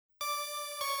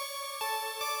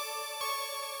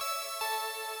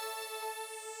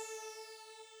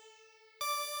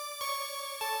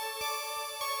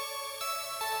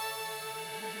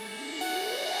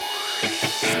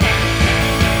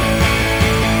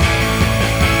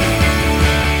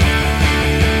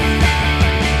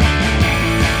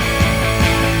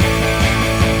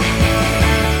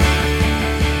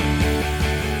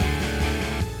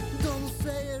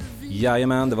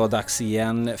Jajamän, det var dags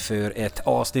igen för ett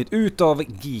avsnitt utav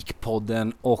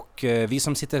Geekpodden. Och vi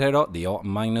som sitter här idag, det är jag,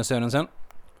 Magnus Sörensen.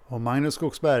 Och Magnus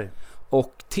Skogsberg.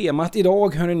 Och temat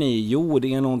idag, hörrni, jo,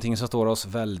 det är någonting som står oss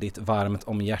väldigt varmt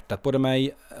om hjärtat. Både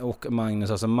mig och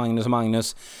Magnus, alltså Magnus och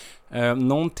Magnus.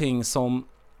 Någonting som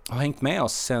har hängt med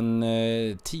oss sedan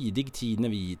tidig tid när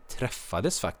vi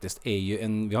träffades faktiskt är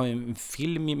ju vi har en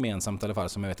film gemensamt i alla fall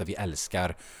som jag vet att vi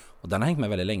älskar. Och den har hängt med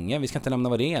väldigt länge. Vi ska inte nämna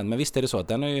vad det är än, men visst är det så att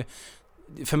den är ju,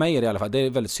 för mig är det i alla fall, det är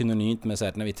väldigt synonymt med så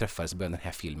att när vi träffades i början, den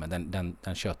här filmen,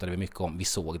 den tjötade vi mycket om. Vi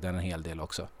såg den en hel del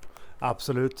också.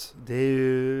 Absolut. Det är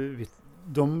ju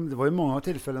det var ju många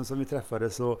tillfällen som vi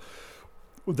träffades och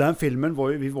den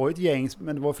filmen vi var ju ett gäng,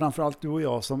 men det var framförallt du och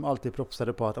jag som alltid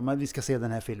propsade på att vi ska se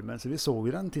den här filmen. Så vi såg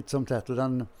ju den titt som tätt och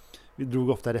vi drog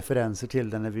ofta referenser till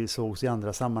den när vi sågs i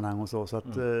andra sammanhang och så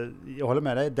att jag håller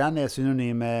med dig, den är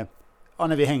synonym med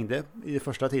när vi hängde i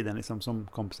första tiden liksom, som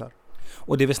kompisar.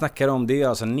 Och det vi snackar om, det är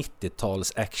alltså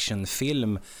 90-tals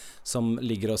actionfilm som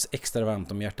ligger oss extra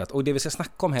varmt om hjärtat. Och det vi ska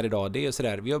snacka om här idag, det är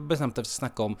sådär, vi har bestämt att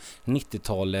snacka om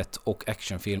 90-talet och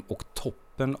actionfilm och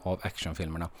toppen av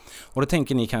actionfilmerna. Och då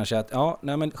tänker ni kanske att,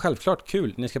 men självklart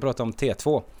kul, ni ska prata om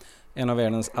T2, en av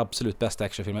världens absolut bästa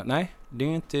actionfilmer. Nej, det är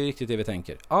inte riktigt det vi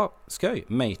tänker. Skoj,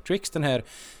 Matrix, den här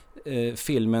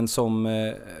filmen som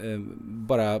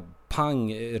bara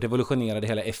revolutionerade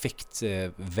hela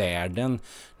effektvärlden.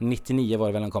 99 var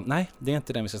det väl han kom. Nej, det är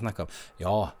inte den vi ska snacka om.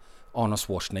 Ja, Arnold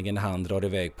Schwarzenegger när han drar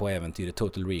iväg på äventyret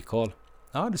Total Recall.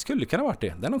 Ja, det skulle kunna ha varit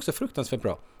det. Den är också fruktansvärt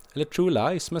bra. Eller True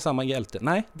Lies med samma hjälte.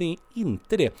 Nej, det är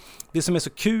inte det. Det som är så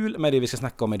kul med det vi ska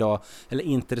snacka om idag, eller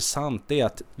intressant, det är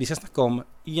att vi ska snacka om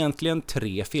egentligen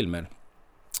 3 filmer.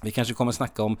 Vi kanske kommer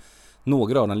snacka om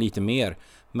några av dem lite mer,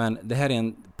 men det här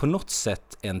är på något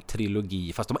sätt en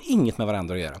trilogi, fast de har inget med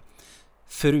varandra att göra.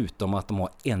 Förutom att de har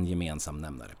en gemensam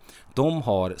nämnare. De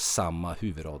har samma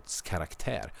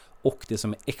huvudrollskaraktär. Och det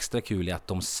som är extra kul är att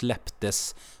de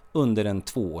släpptes under en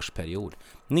 2-årsperiod.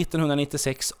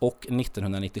 1996 och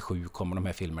 1997 kommer de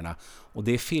här filmerna. Och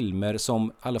det är filmer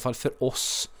som i alla fall för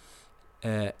oss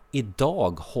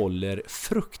idag håller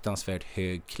fruktansvärt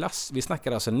hög klass. Vi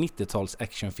snackar alltså 90-tals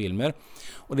actionfilmer.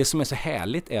 Och det som är så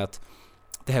härligt är att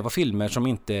det här var filmer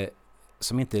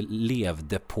som inte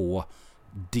levde på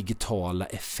digitala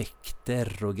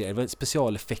effekter och grejer.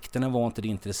 Specialeffekterna var inte det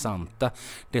intressanta.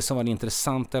 Det som var det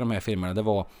intressanta i de här filmerna, det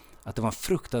var att det var en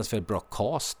fruktansvärt bra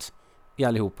cast i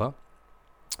allihopa.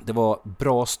 Det var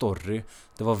bra story,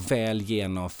 det var väl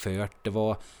genomfört, det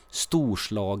var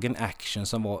storslagen action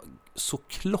som var så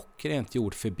klockrent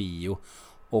gjord för bio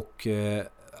och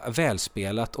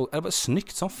välspelat och det var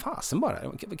snyggt som fasen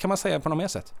bara. Kan man säga på något mer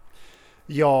sätt?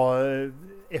 Ja,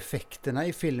 effekterna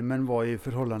i filmen var ju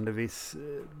förhållandevis,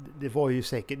 det var ju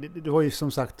säkert, det var ju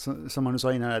som sagt, som man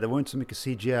sa innan, det var inte så mycket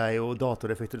CGI och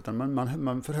datoreffekter utan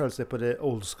man förhöll sig på det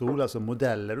old school, alltså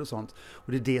modeller och sånt.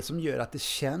 Och det är det som gör att det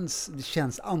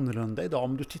känns annorlunda idag.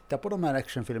 Om du tittar på de här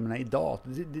actionfilmerna idag,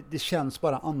 det känns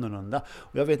bara annorlunda.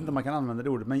 Och jag vet inte om man kan använda det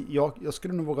ordet, men jag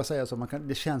skulle nog våga säga så,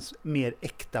 det känns mer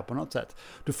äkta på något sätt.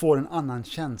 Du får en annan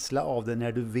känsla av det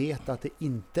när du vet att det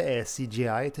inte är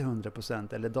CGI till 100%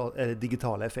 eller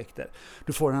digitala effekter.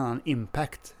 Du får en annan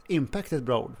impact. Impact är ett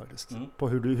bra ord faktiskt. På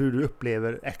hur du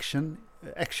upplever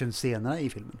actionscenerna i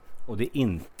filmen. Och det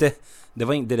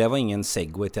där var ingen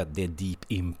segway till att det är Deep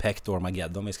Impact och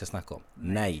Armageddon vi ska snacka om.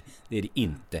 Nej, det är det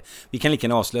inte. Vi kan lika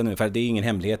gärna avslöja nu, för det är ingen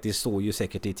hemlighet. Det står ju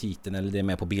säkert i titeln eller det är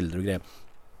med på bilder och grejer.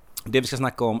 Det vi ska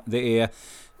snacka om, det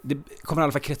kommer i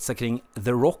alla fall kretsa kring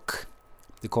The Rock.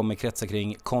 Det kommer kretsa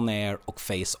kring Con Air och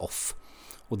Face Off.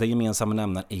 Och det gemensamma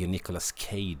nämnaren är ju Nicolas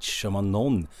Cage, som av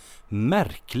någon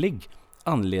märklig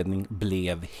anledning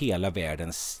blev hela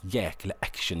världens jäkla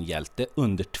actionhjälte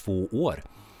under 2 år.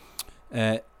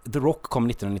 The Rock kom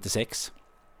 1996.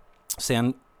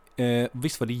 Sen,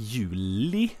 visst var det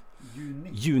juni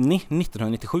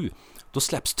 1997. Då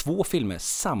släpps 2 filmer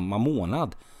samma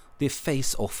månad. Det är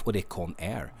Face Off och det är Con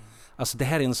Air. Alltså det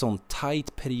här är en sån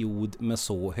tight period med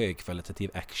så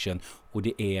högkvalitativ action, och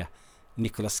det är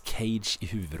Nicolas Cage i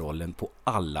huvudrollen på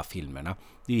alla filmerna.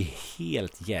 Det är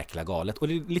helt jäkla galet. Och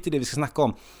det är lite det vi ska snacka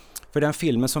om. För den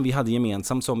filmen som vi hade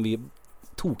gemensamt, som vi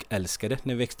älskade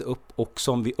när vi växte upp och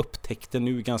som vi upptäckte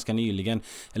nu ganska nyligen,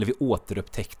 eller vi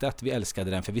återupptäckte att vi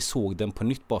älskade den, för vi såg den på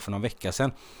nytt bara för några veckor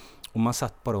sedan. Och man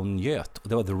satt bara och njöt. Och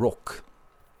det var The Rock.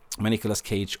 Med Nicolas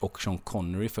Cage och Sean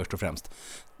Connery först och främst.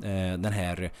 Den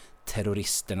här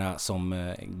terroristerna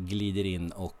som glider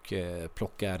in och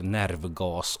plockar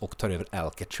nervgas och tar över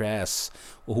Alcatraz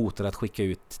och hotar att skicka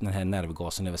ut den här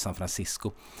nervgasen över San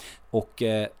Francisco. Och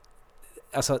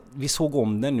alltså, vi såg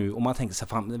om den nu och man tänkte så här,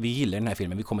 fan, vi gillar den här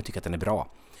filmen, vi kommer tycka att den är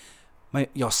bra. Men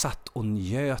jag satt och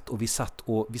njöt och vi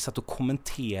satt och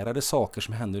kommenterade saker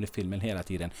som hände under filmen hela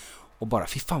tiden. Och bara,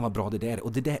 fy fan vad bra det där är.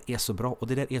 Och det där är så bra. Och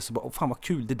det där är så bra. Och fan vad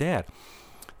kul det där.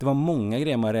 Det var många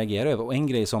grejer man reagerade över. Och en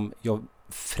grej som jag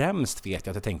främst vet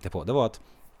att jag tänkte på, det var att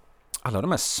alla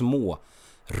de här små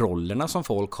rollerna som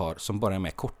folk har, som bara är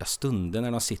med korta stunder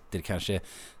när de sitter kanske,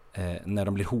 när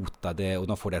de blir hotade och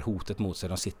de får det här hotet mot sig.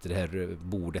 De sitter det här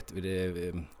bordet,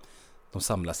 de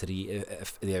samlas i,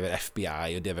 det är väl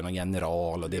FBI och det är väl någon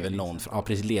general och det är väl någon, ja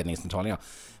precis, ledningscentralen, ja.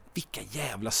 Vilka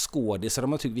jävla skådisar,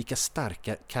 de har tyckt vilka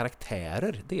starka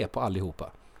karaktärer det är på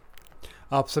allihopa.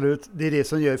 Absolut, det är det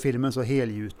som gör filmen så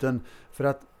helgjuten. För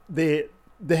att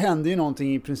det händer ju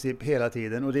någonting i princip hela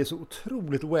tiden och det är så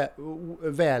otroligt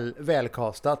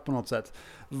välkastat på något sätt.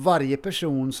 Varje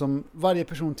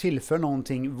person tillför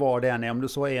någonting var det än är. Om det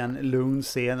så är en lugn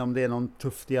scen, om det är någon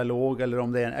tuff dialog eller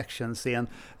om det är en actionscen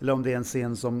eller om det är en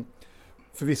scen som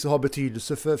förvisso har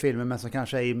betydelse för filmen men som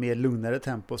kanske är i mer lugnare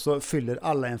tempo, så fyller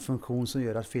alla en funktion som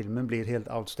gör att filmen blir helt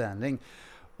outstanding.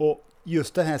 Och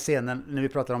just den här scenen när vi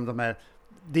pratar om de här,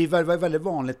 det var väldigt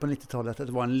vanligt på 90-talet att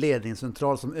det var en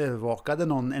ledningscentral som övervakade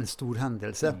en stor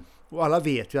händelse. Och alla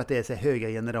vet ju att det är så höga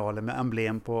generaler med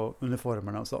emblem på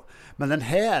uniformerna och så. Men den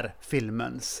här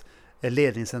filmens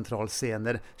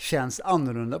ledningscentralscener känns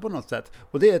annorlunda på något sätt.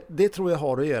 Och det tror jag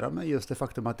har att göra med just det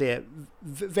faktum att det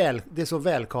är så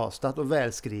välkastat och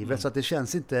välskrivet så att det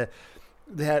känns inte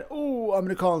det här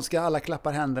amerikanska, alla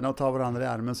klappar händerna och tar varandra i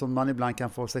armen som man ibland kan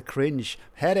få sig cringe.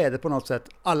 Här är det på något sätt,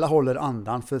 alla håller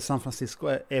andan för San Francisco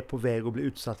är på väg att bli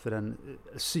utsatt för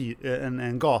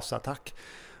en gasattack.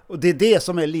 Och det är det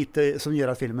som är lite som gör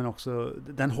att filmen också,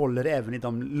 den håller även i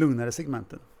de lugnare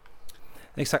segmenten.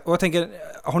 Exakt, och jag tänker,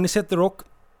 har ni sett The Rock?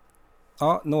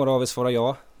 Ja, några av er svarar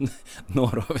ja.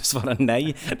 Några av er svarar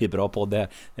nej. Det är bra podd det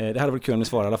här. Det hade varit kul om ni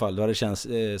svarade i alla fall. Då hade det känts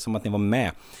som att ni var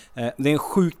med. Det är en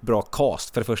sjukt bra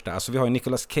cast för det första. Alltså vi har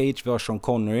Nicolas Cage, vi har Sean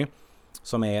Connery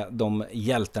som är de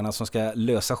hjältarna som ska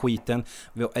lösa skiten.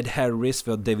 Vi har Ed Harris,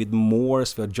 vi har David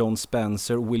Morse, vi har John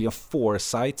Spencer, William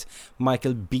Forsythe,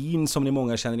 Michael Biehn som ni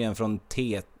många känner igen från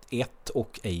T1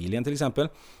 och Alien till exempel.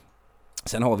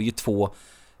 Sen har vi ju två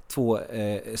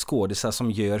skådisar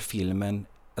som gör filmen,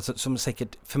 alltså, som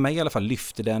säkert för mig i alla fall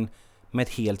lyfter den med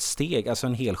ett helt steg, alltså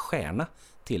en hel stjärna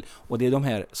till. Och det är de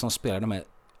här som spelar de här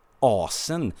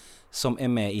asen som är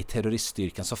med i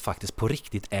terroriststyrkan som faktiskt på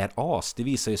riktigt är as. Det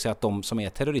visar ju sig att de som är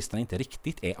terroristerna inte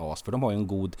riktigt är as, för de har ju en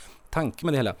god tanke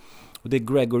med det hela. Och det är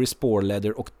Gregory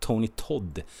Sporleder och Tony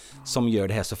Todd som gör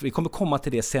det här. Så vi kommer komma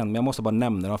till det sen, men jag måste bara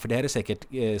nämna dem, för det här är säkert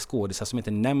skådisar som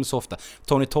inte nämns så ofta.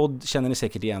 Tony Todd känner ni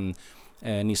säkert igen,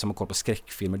 ni som har koll på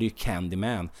skräckfilmer, det är ju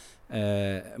Candyman.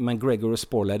 Men Gregory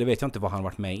Sporleder, det vet jag inte vad han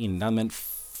varit med innan, men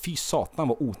fy satan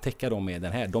vad otäcka de är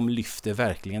den här. De lyfter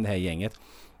verkligen det här gänget.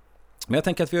 Men jag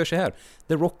tänker att vi gör så här.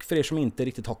 The Rock, för er som inte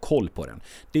riktigt har koll på den.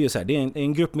 Det är ju så här, det är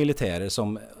en grupp militärer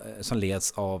som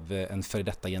leds av en före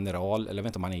detta general, eller jag vet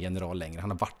inte om han är general längre.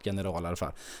 Han har varit general i alla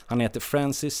fall. Han heter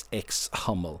Francis X.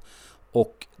 Hummel.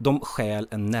 Och de stjäl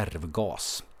en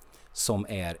nervgas som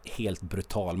är helt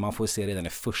brutal. Man får se redan i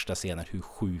första scenen hur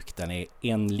sjuk den är.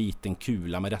 En liten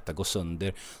kula med detta går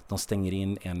sönder. De stänger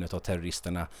in en av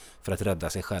terroristerna för att rädda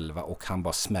sig själva och han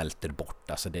bara smälter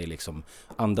bort. Alltså det är liksom,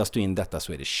 andas du in detta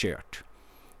så är det kört.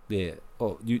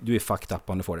 Du är fucked up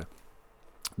om du får det.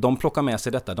 De plockar med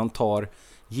sig detta. De tar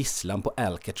gisslan på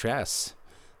Alcatraz,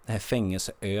 den här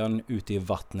fängelseön ute i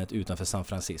vattnet utanför San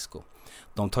Francisco.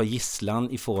 De tar gisslan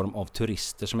i form av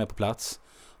turister som är på plats.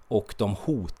 Och de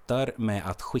hotar med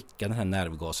att skicka den här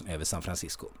nervgasen över San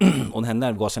Francisco. Och den här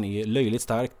nervgasen är löjligt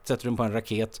stark. Sätter du på en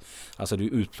raket, alltså du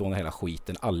utplånar hela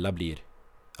skiten. Alla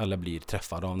blir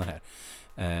träffade av den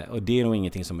här. Och det är nog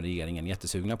ingenting som regeringen är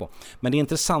jättesugna på. Men det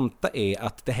intressanta är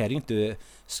att det här är inte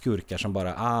skurkar som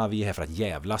bara, vi är här för att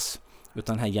jävlas.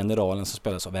 Utan den här generalen som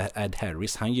spelas av Ed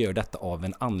Harris, han gör detta av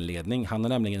en anledning. Han har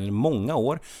nämligen under många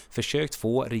år försökt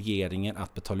få regeringen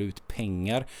att betala ut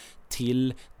pengar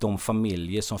till de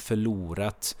familjer som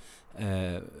förlorat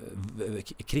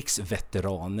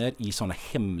krigsveteraner i sådana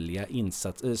hemliga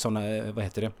insatser, sådana, vad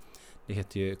heter det? Det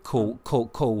heter ju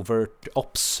covert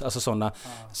ops, alltså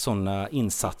sådana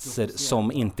insatser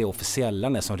som inte är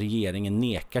officiella, som regeringen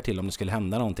nekar till om det skulle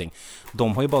hända någonting.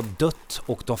 De har ju bara dött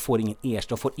och de får ingen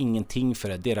de får ingenting för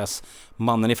det. Deras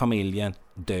mannen i familjen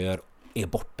dör, är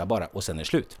borta bara och sen är det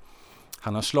slut.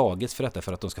 Han har slagits för detta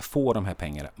för att de ska få de här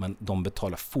pengarna, men de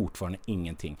betalar fortfarande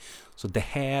ingenting. Så det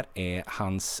här är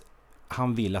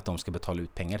han vill att de ska betala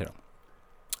ut pengar till dem.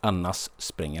 Annars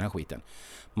spränger han skiten.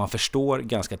 Man förstår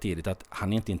ganska tidigt att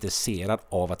han är inte intresserad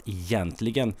av att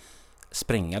egentligen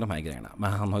spränga de här grejerna.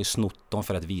 Men han har ju snott dem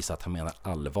för att visa att han menar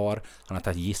allvar. Han har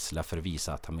tagit gissla för att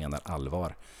visa att han menar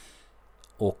allvar.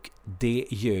 Och det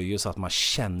gör ju så att man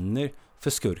känner för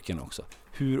skurken också.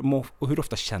 Hur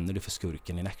ofta känner du för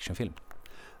skurken i en actionfilm?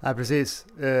 Ja, precis.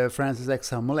 Francis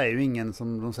X. Hummel är ju ingen,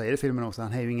 som de säger i filmen också,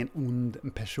 han är ju ingen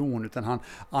ond person, utan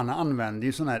han använder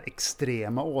ju sådana här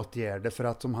extrema åtgärder för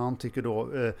att, som han tycker då,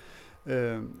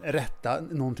 rätta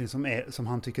någonting som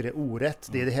han tycker är orätt.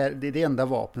 Det är det enda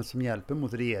vapnet som hjälper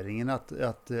mot regeringen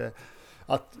att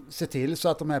se till så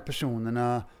att de här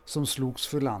personerna som slogs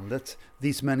för landet,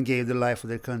 these men gave their life for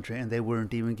their country and they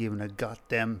weren't even given a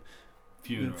goddamn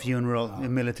funeral,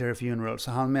 military funeral.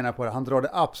 Så han menar på det, han drar det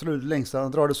absolut längst,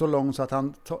 han drar det så långt så att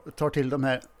han tar till de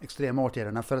här extrema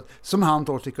åtgärderna för att, som han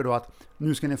då tycker då, att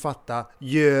nu ska ni fatta,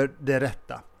 gör det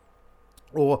rätta.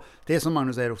 Och det är som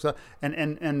Magnus säger också,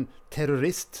 en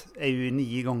terrorist är ju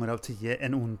 9 gånger av 10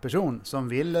 en ond person som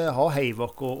vill ha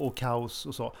havoc och kaos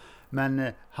och så. Men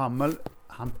Hummel,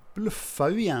 han bluffar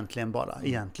ju egentligen bara.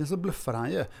 Egentligen så bluffar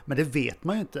han ju. Men det vet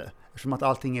man ju inte. Eftersom att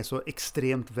allting är så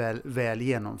extremt väl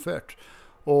genomfört.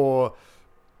 Och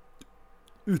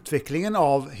utvecklingen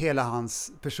av hela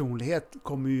hans personlighet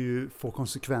kommer ju få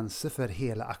konsekvenser för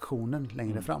hela aktionen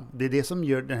längre fram. Det är det som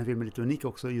gör den här filmen lite unik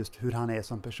också, just hur han är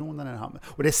som person. Den här.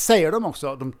 Och det säger de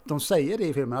också. De säger det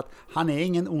i filmen, att han är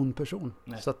ingen ond person.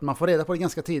 Nej. Så att man får reda på det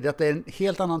ganska tidigt, att det är en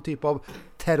helt annan typ av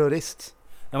terrorist.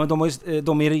 Ja, men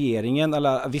de i regeringen,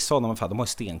 eller vissa av dem, de har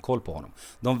stenkoll på honom.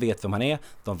 De vet vem han är,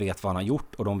 de vet vad han har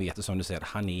gjort, och de vet, som du säger,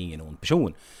 han är ingen ond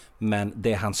person. Men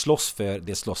det han slåss för,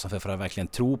 det slåss han för att verkligen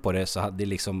tro på det, så det,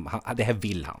 liksom, det här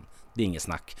vill han. Det är inget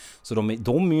snack. Så de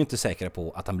är ju inte säkra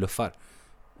på att han bluffar.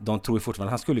 De tror ju fortfarande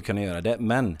att han skulle kunna göra det,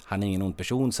 men han är ingen ond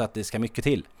person, så att det ska mycket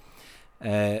till.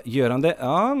 Gör han det?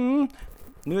 Ja,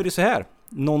 nu är det så här.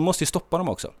 Någon måste ju stoppa dem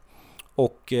också.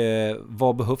 Och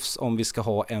vad behövs om vi ska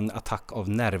ha en attack av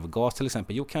nervgas till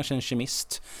exempel? Jo, kanske en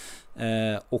kemist.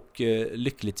 Och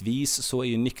lyckligtvis så är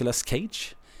ju Nicolas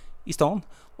Cage i stan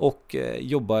och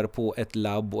jobbar på ett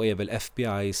labb och är väl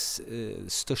FBI:s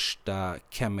största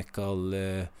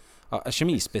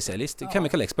kemispecialist,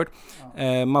 chemical expert.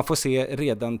 Man får se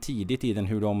redan tidigt i den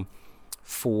hur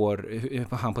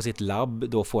han på sitt labb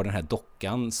då får den här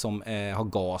dockan som har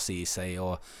gas i sig,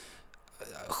 och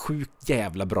sjukt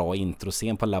jävla bra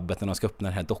introscen på labbet när de ska öppna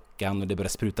den här dockan och det börjar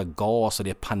spruta gas och det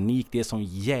är panik. Det är sån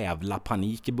jävla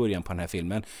panik i början på den här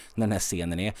filmen när den här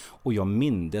scenen är, och jag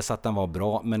minns att den var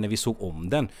bra, men när vi såg om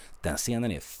den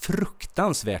scenen är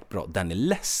fruktansvärt bra. Den är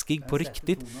läskig på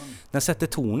riktigt. Den sätter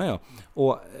tonen, ja.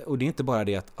 Och det är inte bara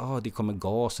det att det kommer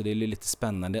gas och det är lite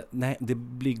spännande. Nej, det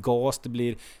blir gas,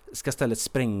 ska stället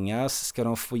sprängas, ska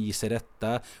de få i sig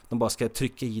detta, de bara ska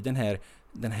trycka i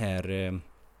den här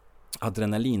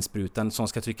adrenalinsprutan som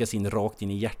ska tryckas in rakt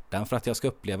in i hjärtan för att jag ska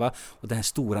uppleva, och den här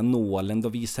stora nålen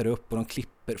de visar upp och de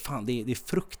klipper. Fan, det är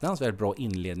fruktansvärt bra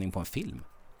inledning på en film.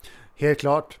 Helt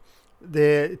klart.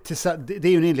 Det är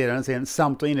ju en inledande scen,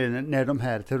 samt inledande när de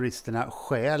här terroristerna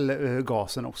stjäl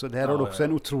gasen också. Det här har också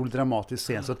en otroligt dramatisk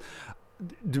scen, så att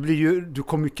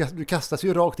du kastas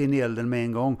ju rakt in i elden med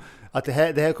en gång. Att det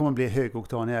här kommer att bli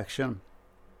högoktanig action.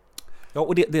 Ja,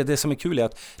 och det som är kul är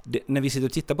att när vi sitter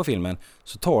och tittar på filmen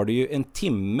så tar det ju en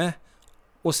timme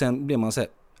och sen blir man så här,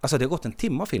 alltså det har gått en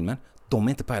timme av filmen, de är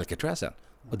inte på Alcatraz än.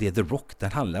 Och det är The Rock,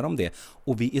 den handlar om det.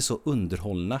 Och vi är så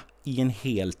underhållna i en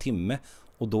hel timme.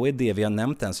 Och då är det vi har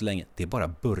nämnt än så länge, det är bara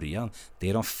början. Det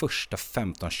är de första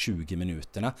 15-20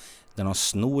 minuterna när de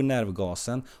snor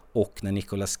nervgasen och när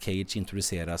Nicolas Cage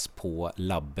introduceras på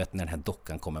labbet när den här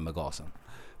dockan kommer med gasen.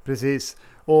 Precis.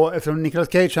 Och eftersom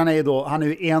Nicolas Cage, han är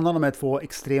ju en av de här 2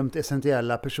 extremt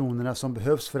essentiella personerna som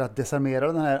behövs för att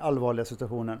desarmera den här allvarliga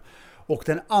situationen. Och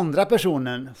den andra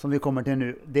personen som vi kommer till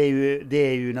nu, det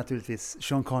är ju naturligtvis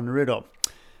Sean Connery då.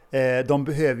 De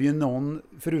behöver ju någon,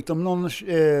 förutom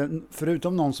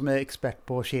någon som är expert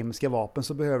på kemiska vapen,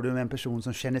 så behöver de en person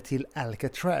som känner till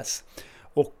Alcatraz.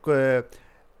 Och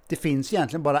det finns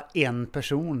egentligen bara en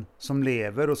person som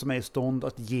lever och som är i stånd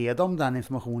att ge dem den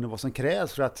informationen vad som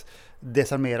krävs för att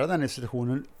desarmera den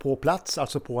institutionen på plats,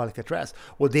 alltså på Alcatraz.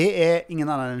 Och det är ingen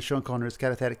annan än Sean Connerys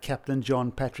karaktär Captain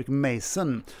John Patrick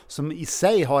Mason, som i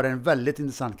sig har en väldigt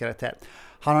intressant karaktär.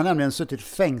 Han har nämligen suttit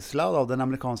fängslad av den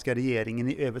amerikanska regeringen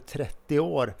i över 30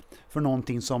 år för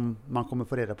någonting som man kommer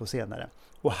få reda på senare.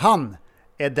 Och han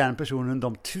är den personen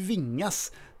de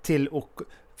tvingas till att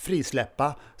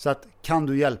frisläppa, så att kan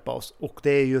du hjälpa oss? Och det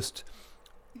är just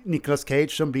Nicolas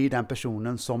Cage som blir den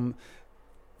personen som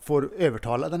får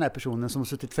övertala den här personen som har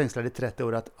suttit fängslad i 30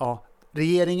 år att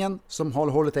regeringen som har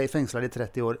hållit dig fängslad i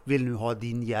 30 år vill nu ha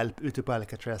din hjälp ute på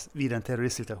Alcatraz vid en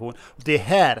terroristsituation. Det är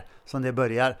här som det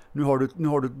börjar. Nu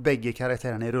har du bägge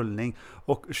karaktärerna i rullning.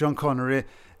 Och Sean Connery,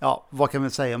 ja, vad kan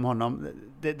man säga om honom?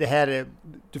 Det här är,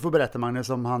 du får berätta, Magnus,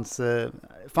 om hans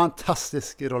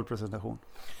fantastisk rollpresentation.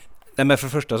 Nej, men för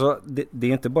det första så, det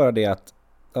är inte bara det att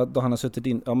då han har suttit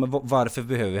in, ja, men varför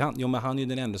behöver han? Jo, men han är ju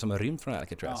den enda som har rymt från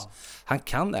Alcatraz. Ja. Han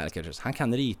kan Alcatraz, han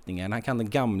kan ritningen, han kan den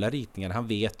gamla ritningen, han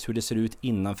vet hur det ser ut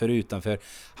innanför och utanför.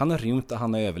 Han har rymt och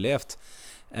han har överlevt.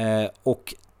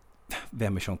 Och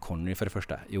vem är Sean Connery för det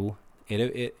första? Jo,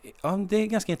 det är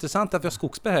ganska intressant att vi har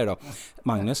Skogsberg här idag.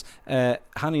 Magnus,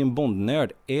 han är ju en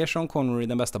Bond-nörd. Är Sean Connery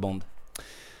den bästa Bond?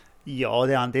 Ja,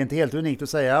 det är inte helt unikt att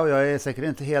säga, och jag är säkert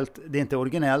inte det är inte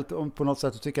originellt på något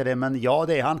sätt att tycka det, men ja,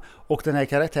 det är han. Och den här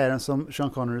karaktären som Sean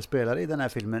Connery spelar i den här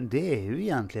filmen, det är ju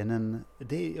egentligen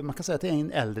man kan säga att det är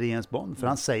en äldre James Bond, för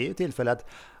han säger ju tillfället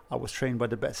att I was trained by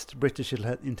the best British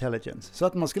intelligence. Så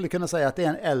att man skulle kunna säga att det är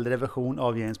en äldre version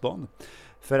av James Bond.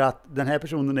 För att den här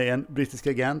personen är en brittisk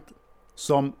agent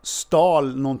som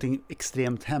stal någonting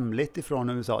extremt hemligt ifrån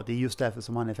USA. Det är just därför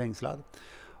som han är fängslad.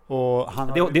 Och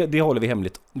det håller vi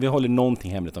hemligt. Vi håller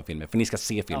någonting hemligt om filmen, för ni ska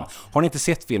se filmen. Ja. Har ni inte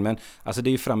sett filmen, alltså det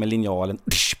är ju fram med linjalen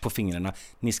på fingrarna.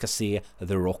 Ni ska se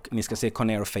The Rock, ni ska se Con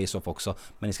Air och Face Off också,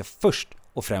 men ni ska först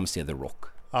och främst se The Rock.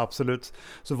 Absolut.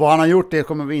 Så vad han har gjort, det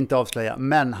kommer vi inte avslöja,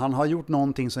 men han har gjort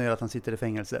någonting som gör att han sitter i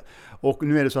fängelse. Och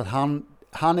nu är det så att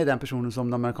han är den personen som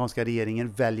den amerikanska regeringen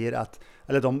väljer att,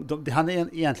 eller han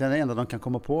är egentligen den enda de kan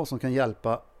komma på som kan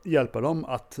hjälpa dem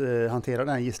att hantera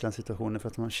den här gisslansituationen, för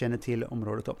att man känner till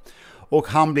området då. Och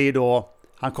han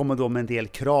kommer då med en del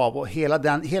krav, och hela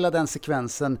den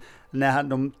sekvensen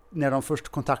när de först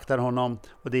kontaktar honom,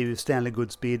 och det är ju Stanley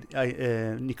Goodspeed,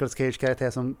 Nicolas Cage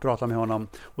karaktär som pratar med honom,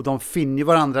 och de finner ju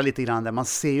varandra lite grann där, man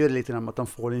ser ju lite grann att de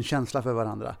får en känsla för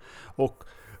varandra, och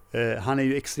han är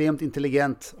ju extremt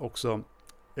intelligent också,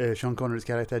 Sean Connerys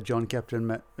karaktär John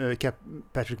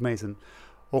Patrick Mason.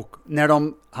 Och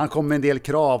när han kommer med en del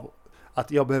krav,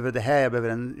 att jag behöver det här,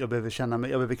 jag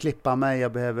behöver klippa mig,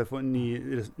 jag behöver få en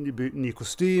ny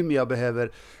kostym, jag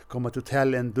behöver komma till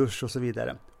hotell, en dusch och så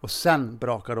vidare. Och sen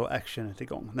brakar då actionet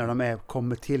igång när de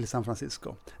kommer till San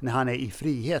Francisco, när han är i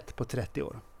frihet på 30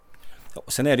 år.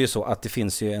 Och sen är det ju så att det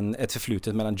finns ju ett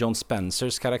förflutet mellan John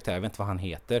Spencers karaktär, jag vet inte vad han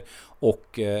heter,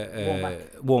 och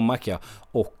Womack, ja,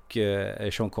 och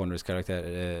Sean Connerys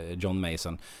karaktär John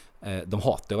Mason. De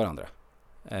hatar varandra.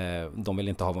 De vill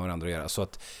inte ha med varandra att göra, så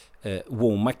att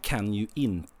Womack kan ju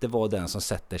inte vara den som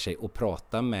sätter sig och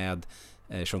pratar med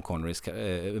Sean Connerys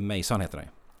Mason heter han.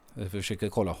 Jag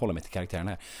försöker hålla mig till karaktären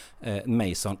här.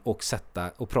 Mason,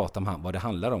 och prata med han vad det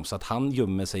handlar om, så att han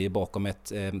gömmer sig bakom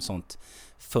ett sånt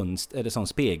fönster, eller sån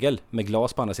spegel med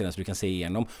glas på andra sidan så du kan se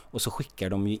igenom, och så skickar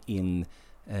de ju in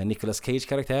Nicolas Cage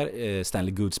karaktär,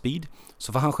 Stanley Goodspeed,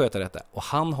 så får han sköta detta, och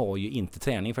han har ju inte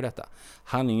träning för detta.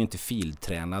 Han är ju inte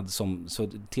fieldtränad så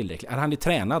tillräckligt. Han är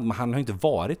tränad, men han har inte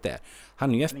varit där.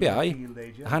 Han är ju FBI.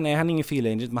 Han är ingen field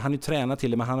agent, men han är tränad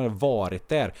till det, men han har varit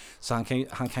där, så han kan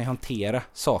ju hantera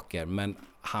saker, men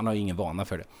han har ju ingen vana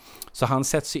för det. Så han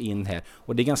sätts ju in här,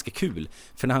 och det är ganska kul,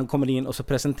 för när han kommer in och så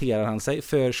presenterar han sig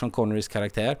för Sean Connerys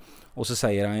karaktär, och så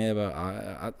säger han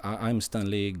I'm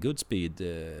Stanley Goodspeed,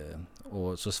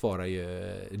 och så svarar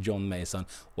ju John Mason,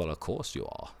 well of course you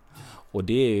are. Och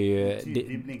det är ju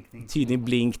tydlig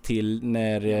blink till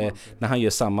när han gör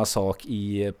samma sak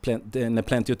när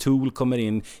Plenty O'Toole kommer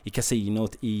in i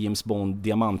kasinot i James Bond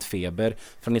Diamantfeber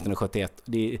från 1971.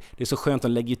 Det är så skönt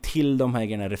att lägga till de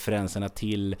här referenserna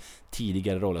till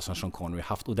tidigare roller som Sean Connery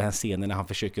haft, och den här scenen när han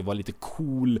försöker vara lite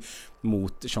cool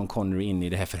mot Sean Connery inne i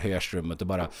det här förhörsrummet och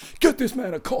bara get this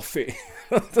man a coffee.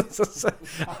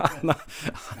 Han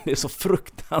är så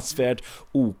fruktansvärt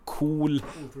ocool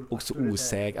och så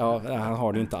osäker. Ja, han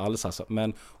har det ju inte alls alltså.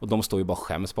 Och de står ju bara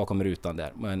skäms bakom rutan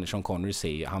där. Men Sean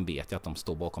Connery han vet ju att de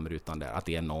står bakom rutan där, att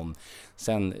det är någon.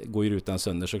 Sen går ju rutan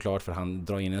sönder såklart, för han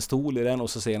drar in en stol i den, och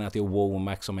så ser han att det är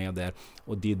Womack som är där,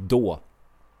 och det är då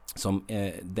som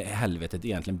det helvetet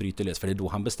egentligen bryter lös, för det är då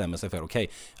han bestämmer sig för okej,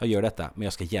 jag gör detta, men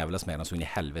jag ska jävlas med dem så in i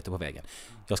helvete på vägen.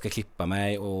 Jag ska klippa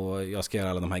mig och jag ska göra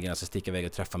alla de här grejerna, så sticka iväg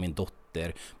och träffa min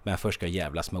dotter, men först ska jag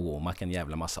jävlas med Womack en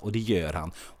jävla massa, och det gör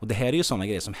han. Och det här är ju sådana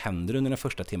grejer som händer under den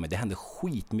första timmen. Det händer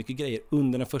skitmycket grejer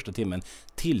under den första timmen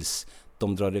tills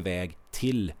de drar iväg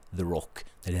till The Rock,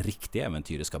 där det riktiga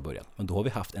äventyret ska börja. Men då har vi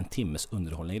haft en timmes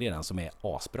underhållning redan som är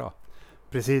asbra.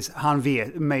 Precis,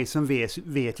 Mason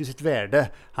vet ju sitt värde.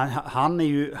 Han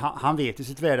vet ju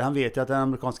sitt värde. Han vet ju att den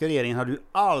amerikanska regeringen hade ju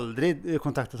aldrig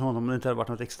kontaktat honom om det inte hade varit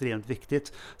något extremt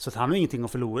viktigt. Så att han har ingenting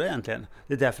att förlora egentligen.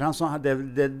 Det är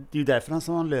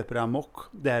därför han löper amok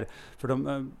där. För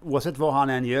oavsett vad han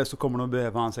än gör så kommer de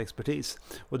behöva hans expertis.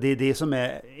 Och det är det som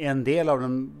är en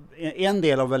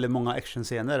del av väldigt många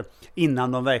actionscener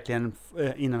innan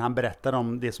han berättar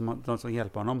om det som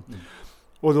hjälper honom.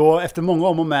 Och då efter många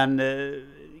om och men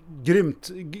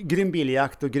grym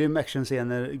biljakt och grymma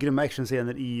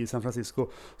actionscener i San Francisco,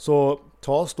 så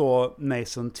tas då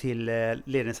Mason till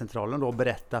ledningscentralen då och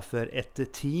berättar för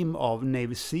ett team av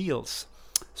Navy Seals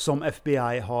som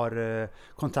FBI har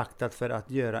kontaktat för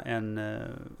att göra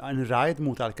en raid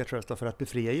mot Alcatraz för att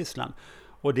befria gisslan.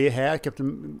 Och det är här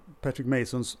Captain Patrick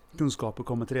Masons kunskaper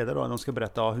kommer till reda då. De ska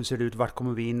berätta hur ser det ut, vart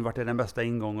kommer vi in, vart är den bästa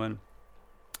ingången,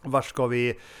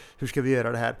 hur ska vi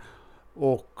göra det här?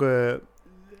 Och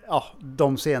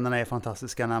de scenerna är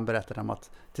fantastiska när han berättar om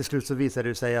att till slut så visar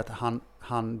det sig att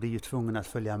han blir ju tvungen att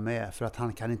följa med för att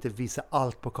han kan inte visa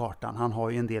allt på kartan. Han har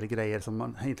ju en del grejer som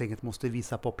man helt enkelt måste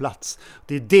visa på plats.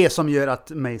 Det är det som gör att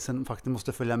Mason faktiskt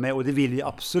måste följa med, och det vill ju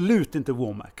absolut inte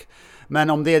Womack. Men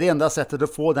om det är det enda sättet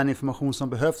att få den information som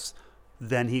behövs,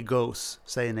 then he goes,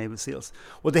 säger Navy Seals.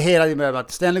 Och det hela är med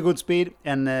att Stanley Goodspeed,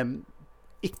 en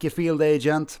icke-field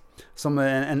agent, som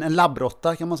en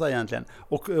labbrotta kan man säga egentligen,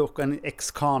 och en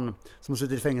ex-con som har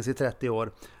suttit i fängelse i 30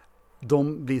 år,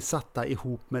 de blir satta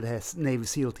ihop med det här Navy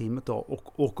SEAL-teamet då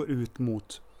och åker ut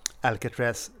mot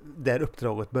Alcatraz där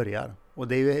uppdraget börjar. Och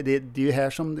det är ju här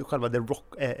som själva The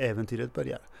Rock-äventyret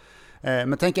börjar.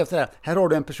 Men tänk efter det här har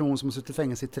du en person som har suttit i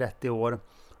fängelse i 30 år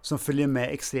som följer med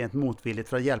extremt motvilligt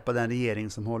för att hjälpa den regering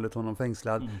som hållit honom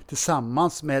fängslad,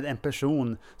 tillsammans med en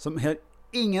person som har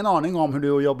ingen aning om hur det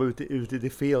är att jobba ute i the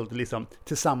field liksom,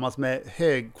 tillsammans med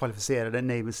högkvalificerade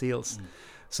Navy Seals.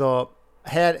 Så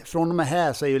från och med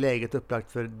här så är ju läget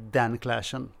upplagt för den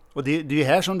clashen. Och det är ju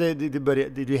här som det börjar,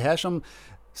 det är ju här som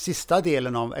sista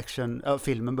delen av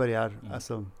filmen börjar.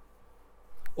 Alltså.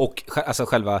 Och alltså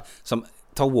själva som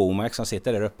Womack som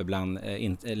sitter där uppe bland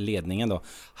ledningen då,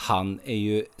 han är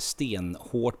ju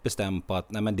stenhårt bestämd på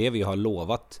att nej, men det vi har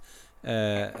lovat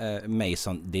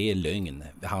Mason, det är lögn.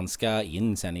 Han ska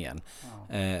in sen igen.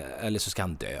 Eller så ska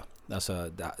han dö. Alltså,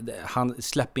 han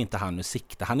släpper inte han ur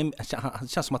sikte. Han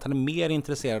känns som att han är mer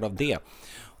intresserad av det.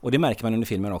 Och det märker man under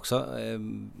filmen också.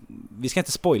 Vi ska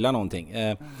inte spoila någonting.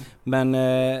 Men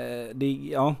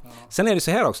sen är det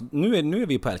så här också. Nu är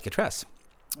vi på Alcatraz.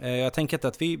 Jag tänker inte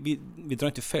att vi drar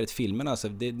inte färdigt filmen, alltså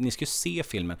ni ska ju se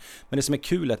filmen. Men det som är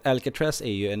kul är att Alcatraz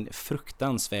är ju en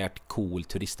fruktansvärt cool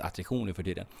turistattraktion nu för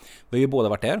tiden. Vi har ju båda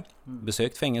varit där,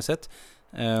 besökt fängelset.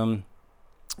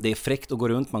 Det är fräckt att gå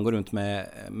runt. Man går runt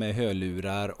med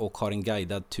hörlurar och har en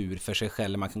guidad tur för sig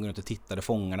själv. Man kan gå runt och titta där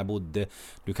fångarna bodde.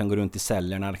 Du kan gå runt i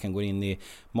cellerna, du kan gå in i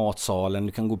matsalen,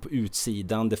 du kan gå på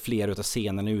utsidan där flera av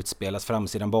scenerna utspelas,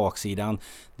 framsidan, baksidan.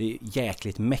 Det är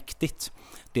jäkligt mäktigt.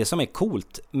 Det som är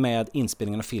coolt med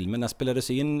inspelningen av filmen, den spelades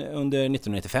in under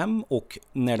 1995, och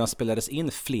när de spelades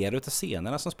in, flera av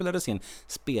scenerna som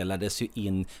spelades ju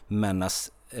in medan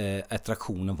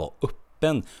attraktionen var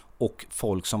öppen. Och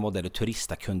folk som var där och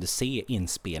turister kunde se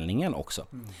inspelningen också.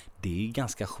 Det är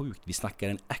ganska sjukt. Vi snackar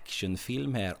en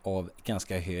actionfilm här av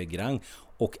ganska hög rang.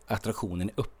 Och attraktionen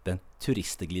är öppen.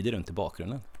 Turister glider runt i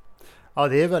bakgrunden. Ja,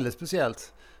 det är väldigt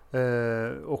speciellt.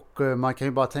 Och man kan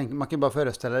ju bara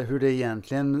föreställa hur det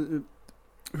egentligen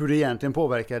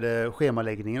påverkade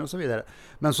schemaläggningen och så vidare.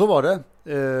 Men så var det.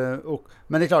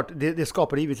 Men det är klart, det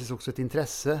skapar givetvis också ett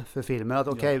intresse för filmen.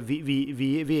 Att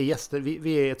vi är gäster,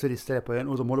 vi är turister här på ön,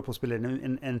 och de håller på att spela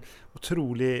en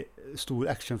otroligt stor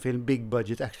actionfilm, big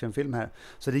budget actionfilm här.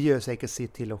 Så det gör säkert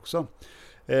sitt till också.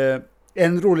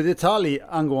 En rolig detalj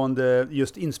angående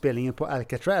just inspelningen på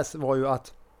Alcatraz var ju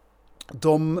att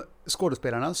de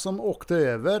skådespelarna som åkte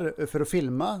över för att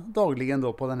filma dagligen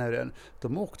då på den här ön,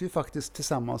 de åkte ju faktiskt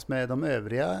tillsammans med de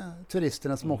övriga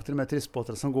turisterna som åkte med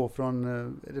turistbåtar som går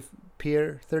från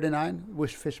Pier 39,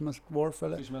 Fisherman's Wharf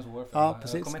eller? Fisherman's Wharf. Ja,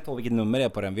 precis. Jag kommer inte ihåg vilket nummer det är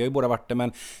på den. Vi har ju båda varit där,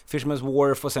 men Fisherman's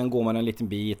Wharf, och sen går man en liten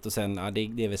bit och sen, det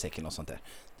är väl säkert något sånt där.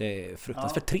 Det är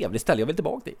fruktansvärt trevligt ställe, jag vill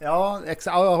tillbaka dit. Ja,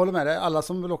 jag håller med dig. Alla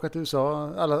som vill åka till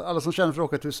USA, alla som känner för att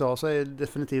åka till USA, så är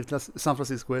definitivt San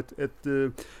Francisco ett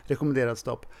rekommenderat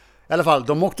stopp. I alla fall,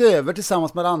 de åkte över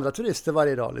tillsammans med andra turister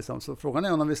varje dag liksom. Så frågan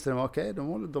är om de visste det var okej,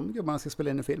 de gubbarna ska spela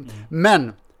in en film.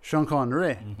 Men Sean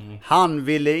Connery, han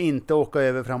ville inte åka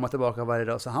över fram och tillbaka varje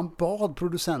dag, så han bad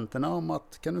producenterna om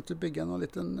att kan du inte bygga någon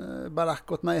liten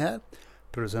barack åt mig här?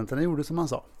 Producenterna gjorde som han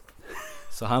sa.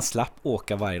 Så han slapp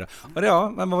åka varje dag.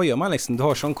 Och men vad gör man liksom? Du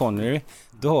har Sean Connery,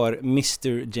 du har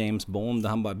Mr. James Bond, där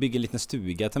han bara bygger en liten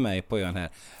stuga till mig på ön här.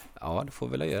 Ja, det får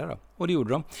väl göra då. Och det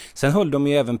gjorde de. Sen höll de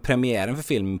ju även premiären för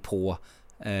filmen på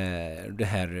det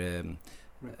här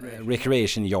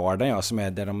Recreation Yarden, som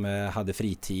är där de hade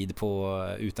fritid på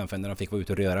utanför, när de fick vara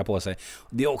ute och röra på sig.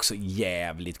 Det är också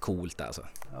jävligt coolt alltså.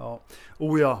 Ja.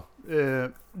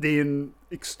 Det är ju en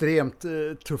extremt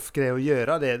tuff grej att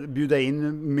göra det. Bjuda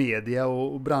in media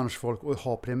och branschfolk och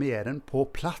ha premiären på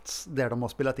plats där de har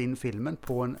spelat in filmen,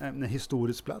 på en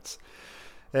historisk plats.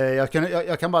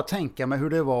 Jag kan bara tänka mig hur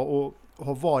det var att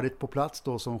ha varit på plats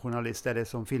då som journalist eller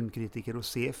som filmkritiker och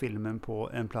se filmen på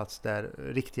en plats där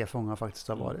riktiga fångar faktiskt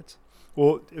har varit.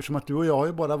 Och eftersom att du och jag har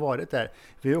ju bara varit där,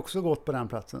 vi har också gått på den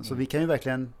platsen, så vi kan ju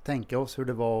verkligen tänka oss hur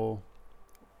det var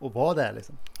att vara där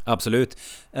liksom. Absolut.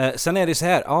 Sen är det så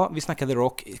här, vi snackade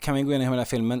rock, kan vi gå in i hela den här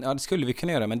filmen? Ja, det skulle vi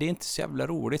kunna göra, men det är inte så jävla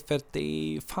roligt, för att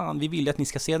det är vi vill att ni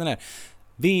ska se den här.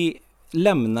 Vi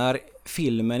lämnar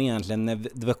filmen egentligen när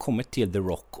det har kommit till The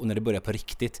Rock och när det börjar på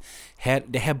riktigt.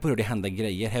 Det här börjar det hända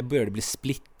grejer. Här börjar det bli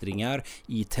splittringar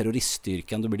i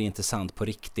terroriststyrkan. Då blir det intressant på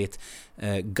riktigt.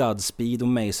 Godspeed och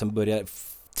Mason börjar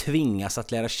tvingas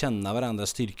att lära känna varandras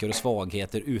styrkor och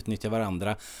svagheter, utnyttja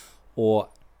varandra. Och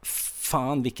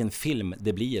fan vilken film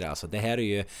det blir alltså. Det här är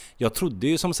ju, jag trodde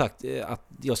ju som sagt att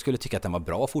jag skulle tycka att den var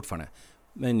bra fortfarande.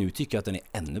 Men nu tycker jag att den är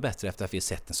ännu bättre efter att vi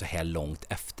sett den så här långt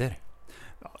efter.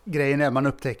 Grejen är, man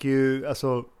upptäcker ju,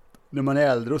 alltså när man är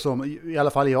äldre och så, i alla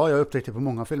fall jag upptäcker på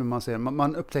många filmer man ser,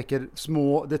 man upptäcker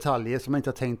små detaljer som man inte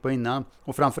har tänkt på innan,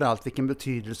 och framförallt vilken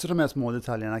betydelse de här små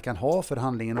detaljerna kan ha för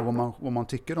handlingen och vad man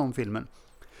tycker om filmen.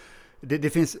 Det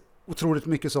finns otroligt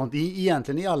mycket sånt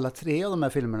egentligen i alla tre av de här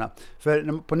filmerna.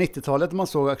 För på 90-talet när man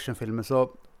såg actionfilmer,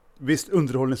 så visst,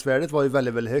 underhållningsvärdet var ju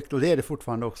väldigt, väldigt högt, och det är det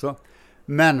fortfarande också.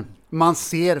 Men man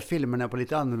ser filmerna på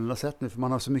lite annorlunda sätt nu, för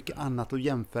man har så mycket annat att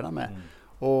jämföra med.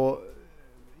 Och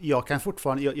jag kan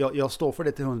fortfarande, jag står för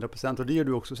det till 100%, och det gör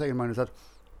du också säkert, Magnus, att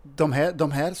de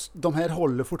här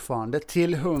håller fortfarande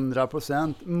till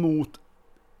 100% mot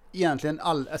egentligen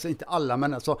alltså inte alla,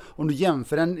 men alltså om du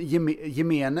jämför en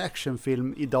gemene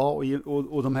actionfilm idag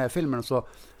och de här filmerna, så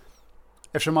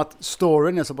eftersom att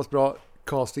storyn är så pass bra,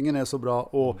 castingen är så bra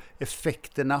och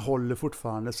effekterna håller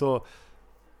fortfarande, så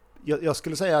jag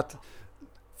skulle säga att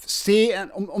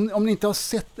om ni inte har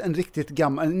sett en riktigt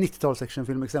gammal 90-tals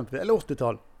actionfilm exempelvis, eller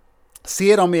 80-tal,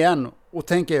 se dem igen och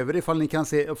tänk över ifall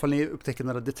ni upptäcker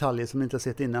några detaljer som ni inte har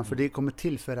sett innan, för det kommer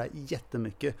tillföra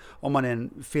jättemycket om man är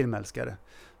en filmälskare.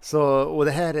 Så, och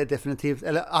det här är definitivt,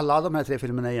 eller alla de här tre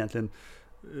filmerna är egentligen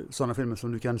sådana filmer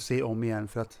som du kan se om igen,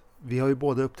 för att vi har ju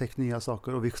båda upptäckt nya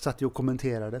saker, och vi satt ju och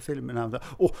kommenterade filmerna.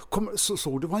 Och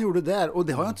såg du vad han gjorde där? Och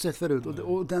det har jag inte sett förut.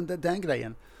 Och den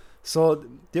grejen. Så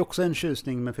det är också en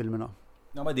tjusning med filmerna.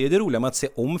 Ja, men det är det roliga med att se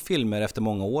om filmer efter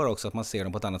många år också, att man ser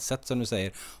dem på ett annat sätt, som du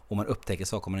säger, och man upptäcker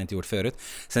saker man inte gjort förut.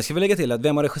 Sen ska vi lägga till att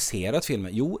vem har regisserat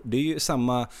filmen? Jo, det är ju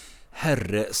samma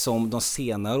herre som de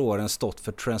senare åren stått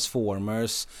för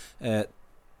Transformers,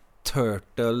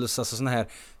 Turtles, alltså såna här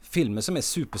filmer som är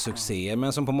supersuccéer,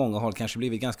 men som på många håll kanske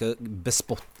blivit ganska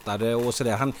bespottade och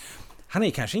sådär. Han är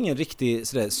kanske ingen riktig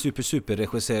sådär super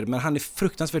regissör, men han är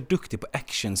fruktansvärt duktig på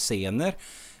actionscener.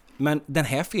 Men den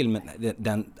här filmen,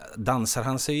 den dansar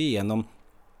han sig igenom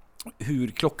hur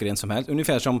klockren som helst.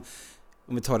 Ungefär som,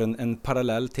 om vi tar en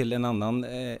parallell till en annan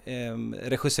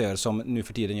regissör som nu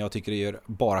för tiden jag tycker gör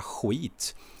bara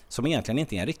skit. Som egentligen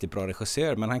inte är en riktigt bra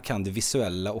regissör, men han kan det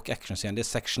visuella och actionscenen. Det är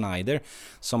Zack Snyder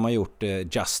som har gjort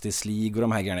Justice League och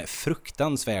de här grejerna.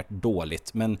 Fruktansvärt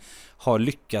dåligt, men har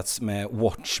lyckats med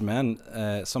Watchmen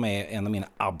som är en av mina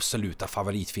absoluta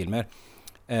favoritfilmer.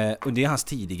 Och det är hans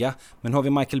tidiga. Men har vi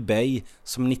Michael Bay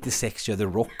som 96 gör The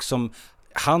Rock, som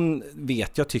han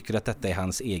vet, jag tycker att detta är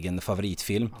hans egen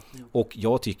favoritfilm. Och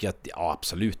jag tycker att, ja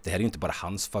absolut, det här är inte bara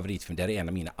hans favoritfilm, det här är en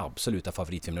av mina absoluta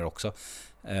favoritfilmer också.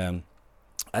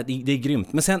 Det är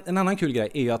grymt. Men sen en annan kul grej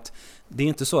är ju att det är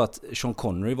inte så att Sean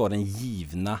Connery var den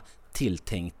givna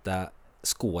tilltänkta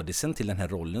skådisen till den här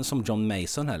rollen som John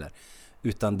Mason heller.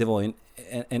 Utan det var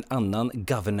en annan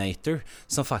governator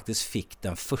som faktiskt fick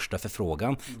den första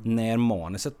förfrågan när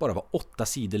manuset bara var 8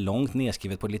 sidor långt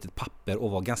nedskrivet på ett litet papper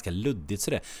och var ganska luddigt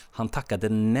sådär. Han tackade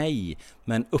nej,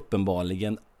 men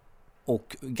uppenbarligen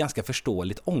och ganska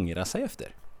förståeligt ångra sig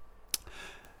efter.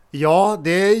 Ja,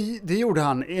 det gjorde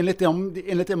han.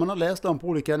 Enligt det man har läst om på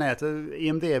olika nät,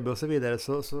 IMDb och så vidare.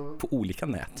 Så... På olika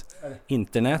nät?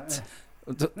 Internet?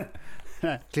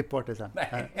 Nej, klipp bort det sen.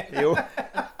 Jo.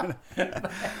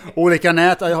 Olika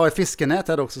nät, jag har ett fiskenät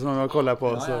här också som jag kollar på.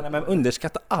 Ja, så. Nej, men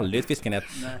underskatta aldrig ett fiskenät.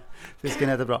 Nej,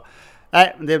 fiskenät är bra.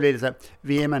 Nej, det blir det så här.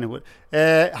 Vi är människor.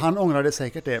 Han ångrade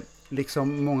säkert det.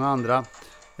 liksom många andra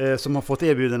som har fått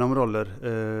erbjudanden om roller.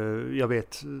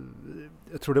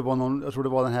 Jag tror det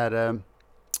var den här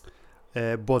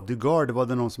Bodyguard, var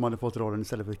det någon som hade fått rollen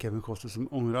istället för Kevin Costner som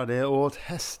ångrade åt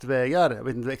hästvägar. Jag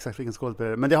vet inte exakt vilken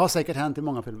skådespelare, men det har säkert hänt i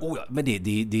många filmer. Men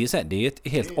det är så här, det är ett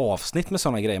helt avsnitt med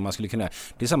sådana grejer man skulle kunna.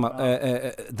 Det är samma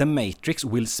The Matrix,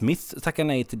 Will Smith tackar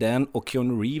nej till den och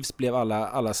Keanu Reeves blev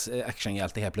allas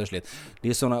actionhjälte helt plötsligt. Det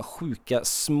är sådana sjuka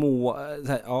små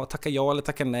tacka ja eller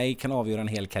tacka nej kan avgöra en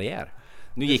hel karriär.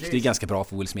 Nu gick det ju ganska bra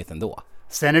för Will Smith ändå.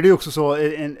 Sen är det ju också så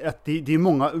att det är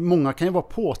många kan ju vara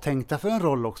påtänkta för en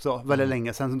roll också väldigt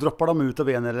länge. Sen droppar de ut av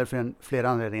en eller flera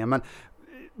anledningar. Men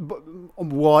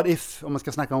om man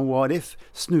ska snacka om What If,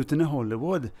 snuten i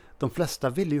Hollywood, de flesta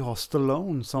ville ju ha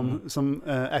Stallone som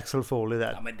Axel Foley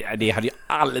där. Ja, men det hade ju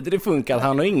aldrig funkat.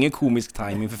 Han har ingen komisk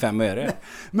timing för 5 öre.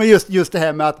 Men just det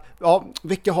här med att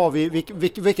vilka har vi,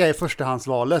 vilka är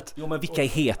förstahandsvalet? Jo, men vilka är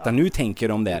heta nu, tänker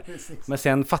de där. Men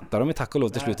sen fattar de ju tack och lov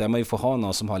till slut att man får ha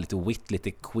någon som har lite wit,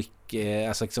 lite quick,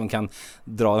 alltså som kan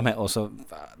dra de här, och så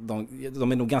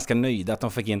de är nog ganska nöjda att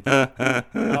de fick in.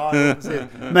 Ja, precis.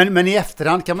 Men i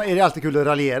efterhand är det alltid kul att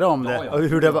raljera om det. Ja. Och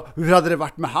hur hade det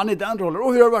varit med han i den rollen?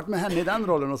 Och hur har det varit med henne i den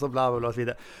rollen? Och så bla bla bla och så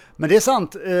vidare. Men det är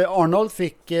sant. Arnold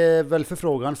fick väl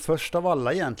förfrågan först av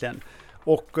alla egentligen.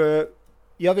 Och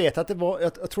jag vet att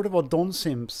jag tror det var Don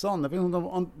Simpson.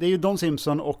 Det är ju Don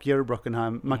Simpson och Jerry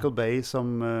Bruckheimer, Michael Bay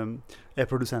som är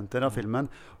producenten av filmen.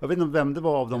 Jag vet inte vem det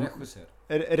var av dem.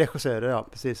 Regissörer, ja,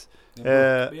 precis. Det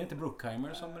är inte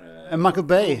Bruckheimer som Michael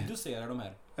Bay producerar de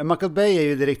här. Michael Bay är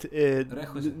ju direkt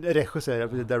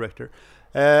regissör, director.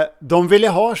 De ville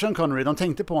ha Sean Connery, de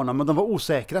tänkte på honom, men de var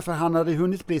osäkra för han hade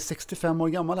hunnit bli 65 år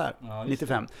gammal här,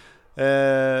 95.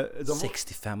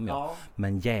 65, ja.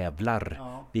 Men jävlar,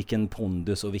 vilken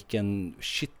pondus och vilken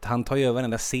shit, han tar ju över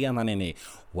den där scenen han är inne i.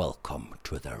 Welcome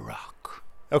to the Rock.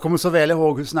 Jag kommer så väl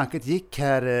ihåg hur snacket gick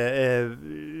här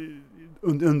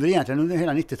under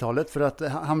hela 90-talet, för att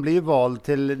han blev vald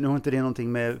till, nu har inte det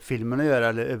någonting med filmen att göra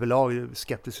eller överlag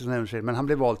skeptisk, men han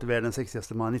blev vald till världens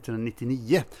sexigaste man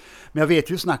 1999. Men jag vet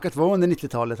ju hur snacket var under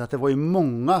 90-talet, att det var ju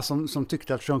många som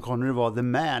tyckte att Sean Connery var the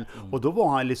man, och då var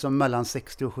han liksom mellan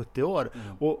 60 och 70 år.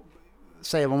 Och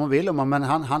säga vad man vill om, men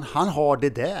han har det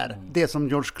där. Det som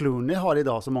George Clooney har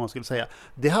idag, som många skulle säga.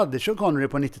 Det hade Sean Connery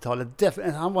på 90-talet.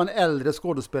 Han var en äldre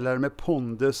skådespelare med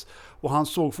pondus, och han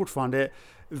såg fortfarande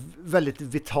väldigt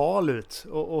vital ut.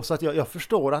 Och så att jag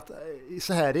förstår att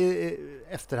så här i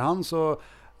efterhand så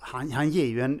han ger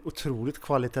ju en otroligt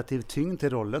kvalitativ tyngd till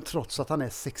rollen, trots att han är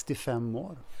 65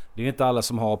 år. Det är inte alla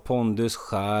som har pondus,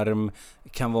 charm,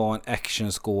 kan vara en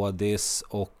actionskådis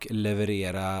och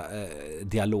leverera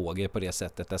dialoger på det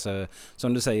sättet. Alltså,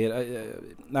 som du säger,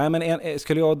 nej, men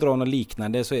skulle jag dra något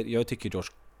liknande, så jag tycker George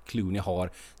Clooney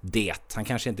har det. Han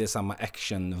kanske inte är samma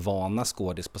actionvana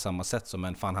skådis på samma sätt som,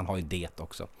 men fan, han har ju det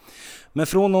också. Men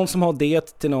från någon som har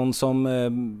det till någon som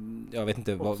jag vet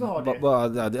inte också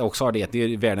har det. Det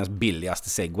är världens billigaste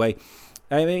segway.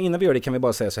 Innan vi gör det kan vi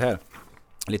bara säga så här.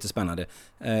 Lite spännande.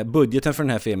 Budgeten för den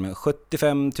här filmen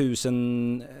 75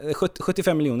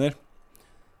 miljoner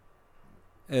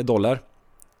dollar.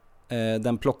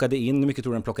 Den plockade in, hur mycket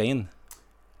tror du den plockade in?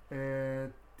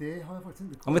 Det har jag faktiskt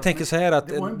inte kollat. Om vi tänker så här att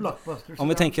det var en blockbuster, om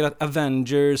vi tänker att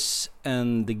Avengers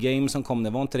Endgame som kom, det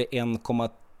var inte det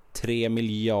 1,3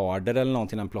 miljarder eller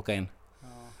någonting den plockade in?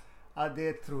 Ja,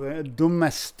 det tror jag.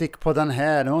 Domestic på den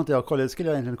här, det har inte jag kollat. Det skulle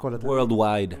jag egentligen kolla.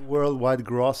 Worldwide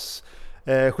gross.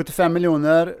 75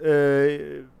 miljoner.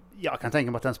 Jag kan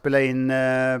tänka mig att den spelar in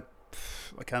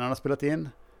vad kan han ha spelat in?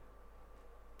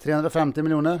 350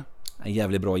 miljoner. En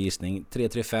jävligt bra gissning.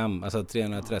 335, alltså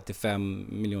 335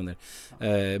 miljoner.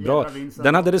 Bra.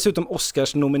 Den hade dessutom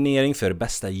Oscars nominering för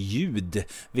bästa ljud,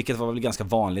 vilket var väl ganska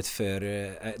vanligt för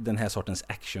den här sortens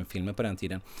actionfilmer på den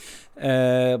tiden.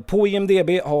 På IMDb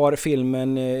har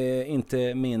filmen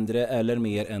inte mindre eller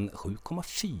mer än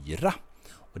 7,4.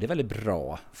 Och det är väldigt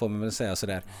bra, får man väl säga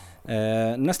sådär.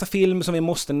 Nästa film som vi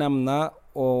måste nämna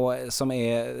och som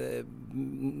är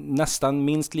nästan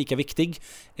minst lika viktig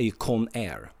är ju Con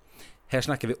Air. Här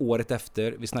snackar vi året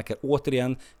efter. Vi snackar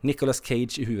återigen Nicolas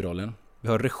Cage i huvudrollen. Vi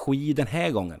har regi den här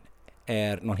gången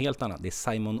är någon helt annan. Det är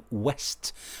Simon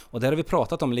West. Och där har vi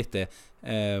pratat om lite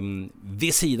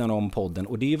vid sidan om podden.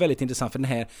 Och det är ju väldigt intressant, för den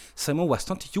här Simon West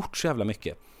har inte gjort så jävla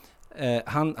mycket.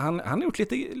 Han har gjort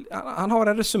lite, han har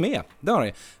en resumé, det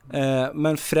har han.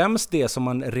 Men främst det som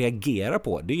man reagerar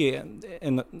på, det är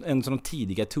en av de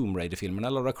tidiga Tomb Raider-filmerna,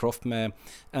 Lara Croft med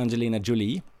Angelina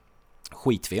Jolie,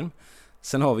 skitfilm.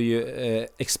 Sen har vi ju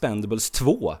Expendables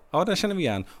 2. Ja, den känner vi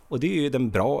igen. Och det är ju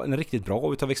en riktigt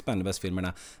bra utav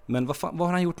Expendables-filmerna. Men vad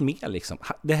har han gjort mer liksom?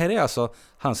 Det här är alltså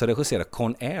han som regisserar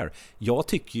Con Air. Jag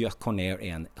tycker ju att Con Air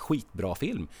är en skitbra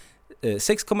film.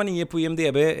 6,9 på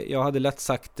IMDb. Jag hade lätt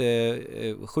sagt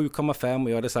 7,5 och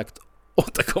jag hade sagt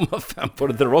 8,5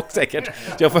 på The Rock säkert.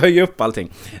 Så jag får höja upp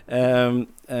allting.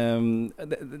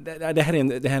 Det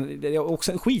här är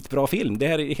också en skitbra film. Det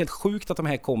här är helt sjukt att de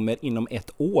här kommer inom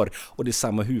ett år och det är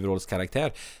samma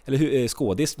huvudrollskaraktär. Eller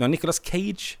skådis. Vi har Nicolas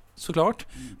Cage såklart.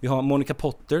 Vi har Monica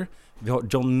Potter. Vi har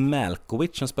John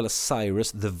Malkovich som spelar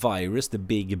Cyrus the Virus, the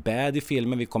Big Bad i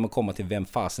filmen. Vi kommer komma till vem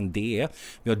fasen det är.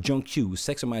 Vi har John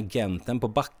Cusack som är agenten på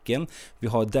backen. Vi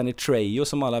har Danny Trejo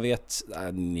som alla vet.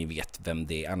 Ni vet vem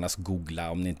det är. Annars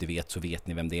googla. Om ni inte vet så vet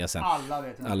ni vem det är sen.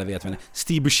 Alla vet vem det är.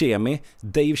 Steve Buscemi,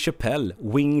 Dave Chappelle,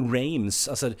 Wing Rames.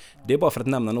 Alltså, det är bara för att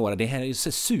nämna några. Det här är ju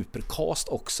supercast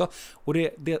också. Och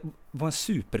det vad en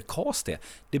supercast är.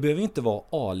 Det behöver inte vara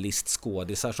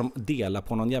A-list-skådisar som delar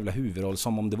på någon jävla huvudroll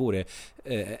som om det vore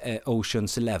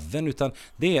Ocean's 11, utan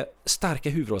det är starka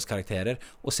huvudrollskaraktärer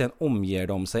och sen omger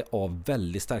de sig av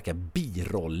väldigt starka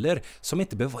biroller som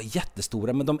inte behöver vara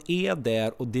jättestora, men de är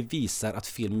där och det visar att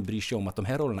filmen bryr sig om att de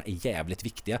här rollerna är jävligt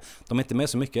viktiga. De är inte med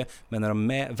så mycket, men när de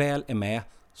väl är med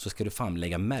så ska du fan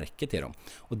lägga märke till dem.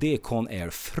 Och det är Con Air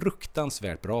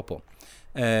fruktansvärt bra på.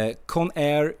 Con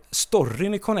Air,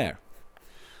 storyn i Con Air.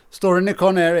 Storyn i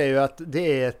Con Air är ju att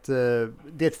det är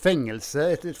ett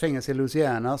fängelse, ett fängelse i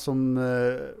Louisiana som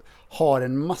har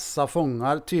en massa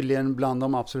fångar, tydligen bland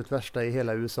de absolut värsta i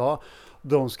hela USA.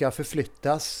 De ska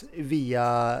förflyttas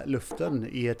via luften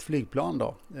i ett flygplan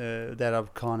då, därav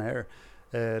Con Air.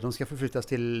 De ska förflyttas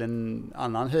till en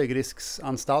annan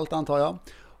högrisksanstalt antar jag.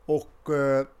 Och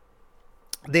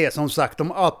det är som sagt,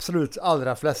 de absolut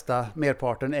allra flesta,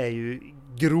 merparten är ju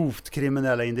grovt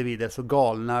kriminella individer, så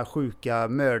galna, sjuka,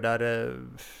 mördare,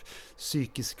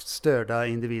 psykiskt störda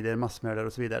individer, massmördare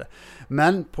och så vidare.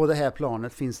 Men på det här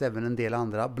planet finns även en del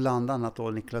andra, bland annat då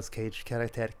Nicolas Cage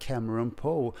karaktär Cameron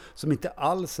Poe, som inte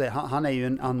alls är, han är ju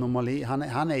en anomali,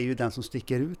 han är ju den som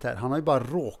sticker ut här. Han har ju bara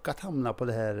råkat hamna på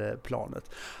det här planet.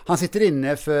 Han sitter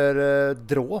inne för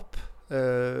dråp.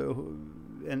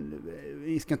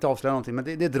 Vi ska inte avslöja någonting, men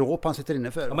det är dråp han sitter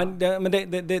inne för. Ja, men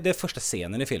det är första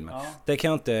scenen i filmen. Ja. Det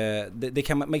kan jag inte, det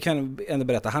kan man kan ändå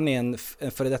berätta. Han är en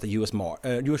före detta US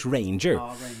Ranger,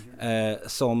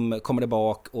 som kommer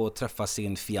tillbaka och träffar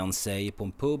sin fiancé på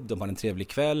en pub. De har en trevlig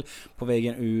kväll. På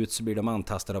vägen ut så blir de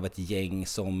antastade av ett gäng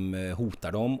som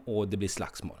hotar dem och det blir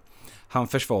slagsmål. Han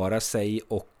försvarar sig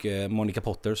och Monica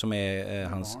Potter som är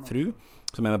hans fru,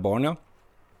 som är med barn, ja.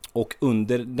 Och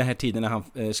under den här tiden när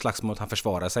han slagsmålet han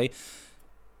försvarar sig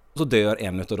så dör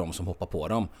en av dem som hoppar på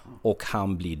dem. Och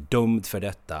han blir dömd för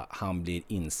detta. Han blir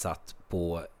insatt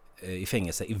i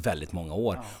fängelse i väldigt många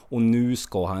år. Och nu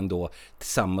ska han då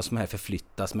tillsammans med här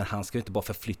förflyttas. Men han ska inte bara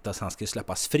förflyttas, han ska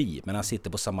släppas fri. Men han sitter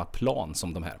på samma plan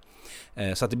som de här.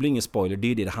 Så att det blir ingen spoiler,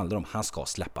 det är det handlar om. Han ska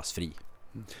släppas fri.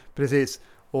 Precis.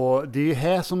 Och det är ju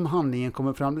här som handlingen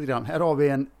kommer fram lite grann. Här har vi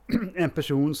en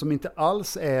person som inte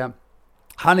alls är...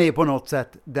 Han är på något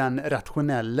sätt den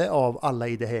rationella av alla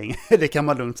i det häng. Det kan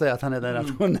man lugnt säga att han är den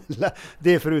rationella.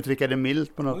 Det är för att uttrycka det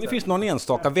milt på något sätt. Det finns någon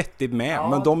enstaka vettig med,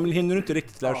 men de hinner inte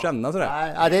riktigt lära känna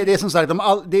sådär. Nej, det är som sagt,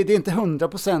 det är inte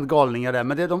 100% galningar där,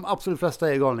 men det är de absolut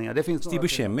flesta är galningar. Det finns Steve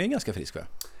Buscemi är ganska frisk, va?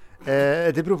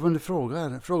 Det beror på om du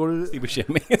frågar. Frågar du... Steve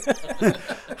Buscemi.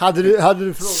 hade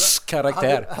du frågat...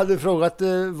 Karaktär. Hade du frågat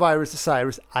Virus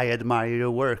Cyrus, I admire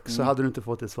your work, så hade du inte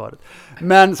fått det svaret.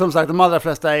 Men som sagt, de allra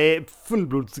flesta är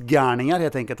fullblodsgärningar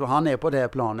helt enkelt, och han är på det här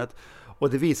planet. Och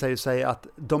det visar ju sig att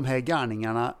de här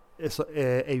gärningarna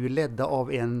är ju ledda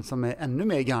av en som är ännu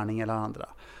mer gärning än andra.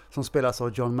 Som spelas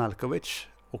av John Malkovich.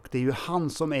 Och det är ju han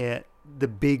som är the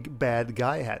big bad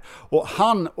guy här. Och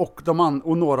han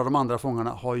och några av de andra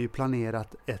fångarna har ju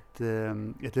planerat ett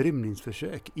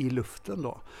rymningsförsök i luften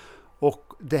då.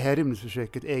 Och det här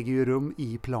rymningsförsöket äger ju rum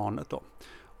i planet då.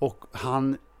 Och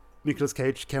Nicolas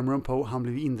Cage, Cameron Poe, han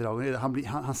blir indragen.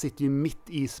 Han sitter ju mitt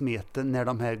i smeten när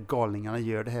de här galningarna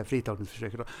gör det här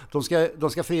fritagningsförsöket då. De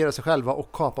ska frigöra sig själva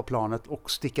och kapa planet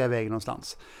och sticka iväg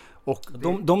någonstans. Och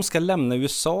de ska lämna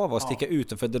USA och sticka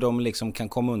utanför där de liksom kan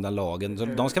komma undan lagen. Så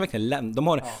de ska verkligen lämna. De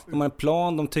har en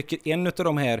plan, de tycker en av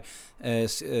de här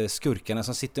skurkarna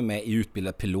som sitter med i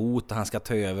utbildad pilot och han ska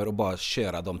ta över och bara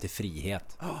köra dem till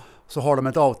frihet. Så har de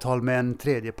ett avtal med en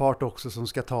tredje part också som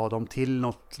ska ta dem till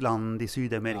något land i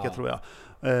Sydamerika tror jag.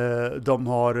 De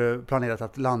har planerat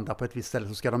att landa på ett visst ställe,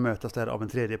 så ska de mötas där av en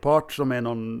tredje part som är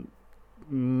någon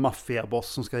maffiaboss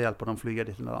som ska hjälpa dem flyga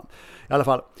dit till något land. I alla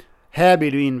fall, här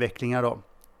blir det invecklingar då.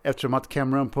 Eftersom att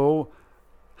Cameron Poe,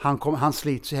 Han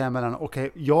slits sig här mellan,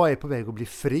 okej, jag är på väg att bli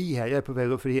fri här, jag är på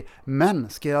väg att fri, men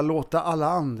ska jag låta alla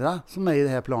andra som är i det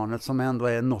här planet, som ändå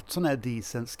är något sån här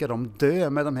decent, ska de dö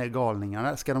med de här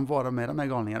galningarna? Ska de vara med de här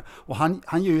galningarna? Och han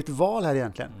gör ju ett val här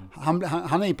egentligen.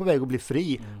 Han är ju på väg att bli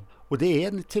fri. Och det är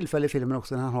en tillfälle i filmen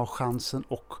också när han har chansen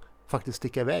och faktiskt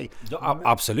sticka iväg. Ja,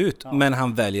 absolut, men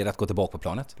han väljer att gå tillbaka på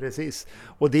planet. Precis.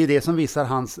 Och det är det som visar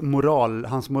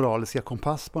hans moraliska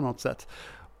kompass på något sätt.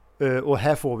 Och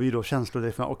här får vi ju då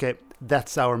känslor för okej,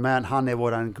 that's our man, han är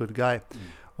våran good guy.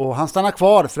 Och han stannar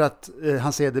kvar för att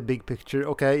han ser the big picture.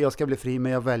 Okej, jag ska bli fri,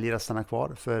 men jag väljer att stanna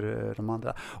kvar för de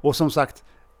andra. Och som sagt,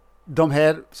 de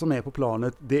här som är på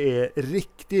planet, det är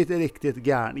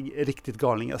riktigt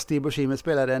galningar. Steve Buscemi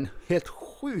spelar en helt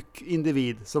sjuk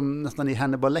individ som nästan i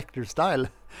Hannibal Lecter-style.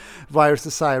 Virus to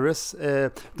Cyrus.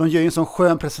 De gör ju en sån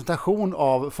skön presentation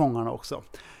av fångarna också.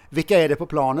 Vilka är det på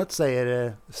planet,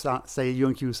 säger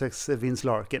John Cusacks Vince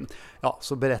Larkin. Ja,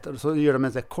 så gör de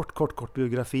en sån kort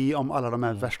biografi om alla de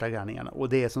här värsta gärningarna. Och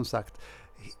det är som sagt,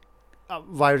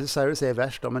 Virus to Cyrus är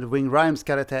värst då, men Ving Rhames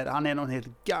karaktär, han är någon helt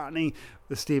garning.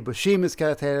 Steve Buscemis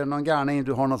karaktär är någon garning.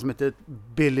 Du har någon som heter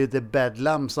Billy the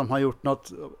Bedlam som har gjort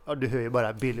något, ja, du hör ju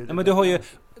bara Billy. Ja, men du har ju,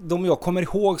 de jag kommer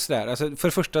ihåg sådär, alltså för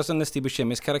det första så när Steve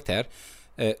Buscemis karaktär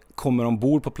kommer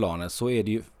ombord på planet så är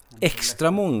det ju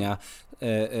extra många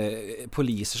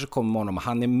poliser som kommer med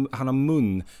honom. Han har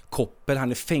munkoppel,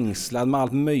 han är fängslad med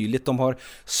allt möjligt. De har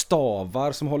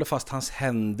stavar som håller fast hans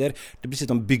händer. Det blir precis,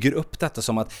 de bygger upp detta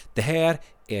som att det här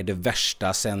är det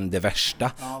värsta sen det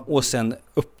värsta. Och sen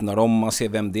öppnar de, man ser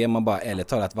vem det är, man bara, eller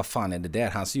talar att vad fan är det där?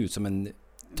 Han ser ut som en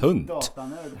tunt.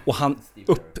 Och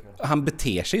han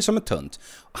beter sig som en tunt.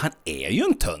 Han är ju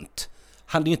en tunt.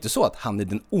 Han är ju inte så att han är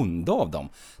den onda av dem.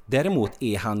 Däremot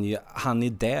är han är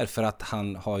där för att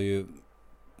han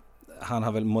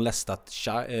har väl molestat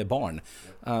barn.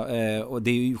 Och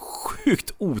det är ju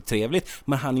sjukt otrevligt,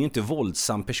 men han är ju inte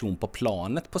våldsam person på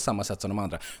planet på samma sätt som de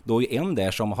andra. Då är ju en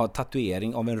där som har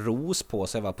tatuering av en ros på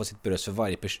sig, på sitt bröst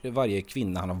för varje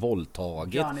kvinna han har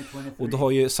våldtagit. Och du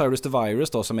har ju Cyrus the Virus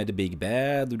då, som är the big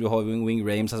bad, och du har Ving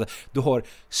Rhames, alltså, du har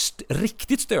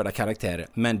riktigt störda karaktärer,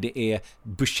 men det är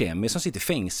Buscemi som sitter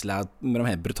fängslad med de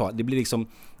här brutala, det blir liksom,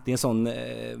 det är en sån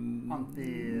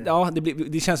ja,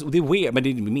 det känns, och det är weird, men det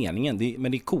är meningen,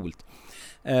 men det är coolt.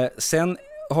 Sen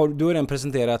har du redan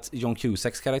presenterat John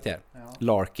Cusacks karaktär,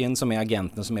 Larkin, som är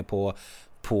agenten som är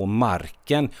på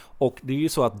marken, och det är ju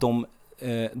så att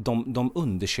de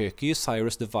undersöker ju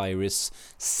Cyrus the Virus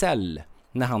cell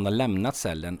när han har lämnat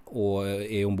cellen och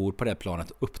är ombord på det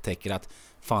planet och upptäcker att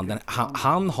fan,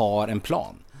 han har en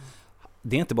plan.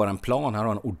 Det är inte bara en plan, han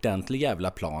har en ordentlig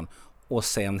jävla plan. Och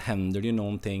sen händer det ju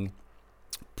någonting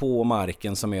på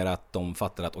marken som gör att de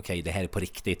fattar att okej, det här är på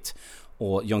riktigt.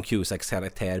 Och John Cusacks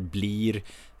karaktär blir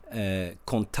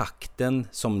kontakten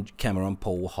som Cameron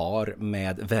Poe har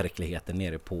med verkligheten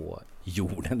nere på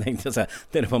jorden, tänkte jag säga,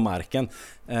 nere på marken.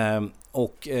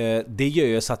 Och det gör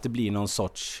ju så att det blir någon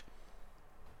sorts,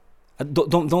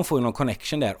 de får ju någon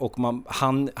connection där, och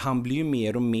han blir ju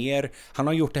mer och mer, han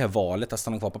har gjort det här valet att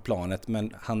stanna kvar på planet,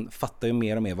 men han fattar ju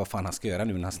mer och mer vad fan han ska göra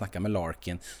nu när han snackar med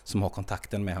Larkin som har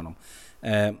kontakten med honom.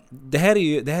 Det här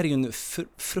är ju en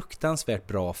fruktansvärt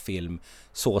bra film,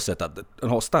 så sätt att den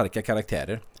har starka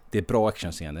karaktärer, det är bra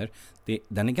actionscener,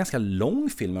 den är ganska lång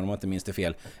filmen om man inte minns det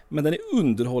fel, men den är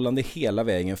underhållande hela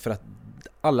vägen för att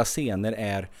alla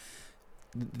scener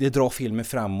det drar filmen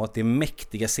framåt, det är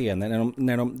mäktiga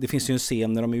scener det finns ju en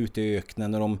scen när de är ute i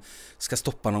öknen, när de ska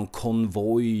stoppa någon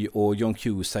konvoj, och John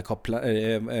Cusack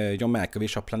John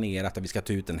Malkovich har planerat att vi ska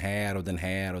ta ut den här och den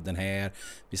här och den här,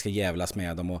 vi ska jävlas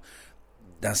med dem, och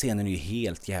den scenen är ju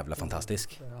helt jävla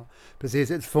fantastisk. Ja,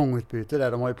 precis, ett fångutbyte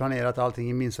där, de har ju planerat allting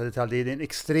i minsta detalj, det är en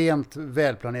extremt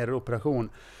välplanerad operation,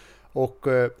 och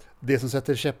det som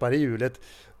sätter käppar i hjulet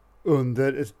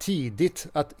under tidigt,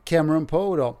 att Cameron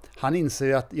Poe då, han inser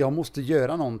ju att jag måste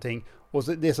göra någonting, och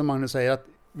så, det som Magnus säger, att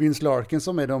Vince Larkin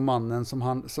som är då mannen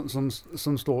som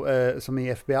som står som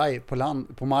är FBI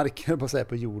på mark,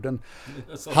 på jorden,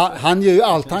 han gör ju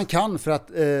allt han kan för att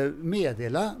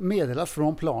meddela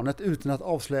från planet utan att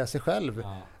avslöja sig själv.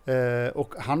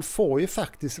 Och han får ju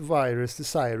faktiskt Virus to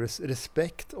Cyrus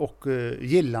respekt och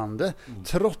gillande,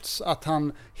 trots att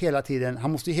han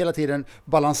måste hela tiden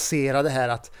balansera det här,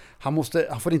 att han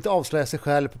får inte avslöja sig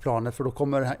själv på planet, för då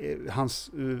kommer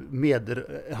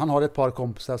han har ett par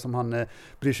kompisar som han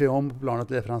bryr sig om på planet,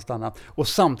 därför han stannar, och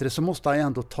samtidigt så måste han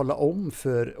ändå tala om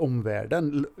för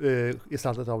omvärlden,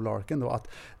 gestaltat av Larkin då, att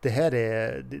det här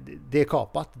det är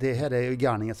kapat, det här är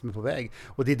garningen som är på väg,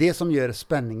 och det är det som gör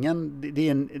spänningen,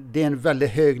 det är en väldigt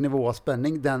hög nivå av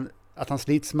spänning, den att han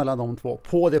slits mellan de två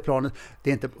på det planet. Det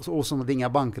är inte så som det är inga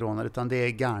bankrånare, utan det är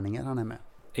garningar han är med.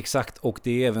 Exakt, och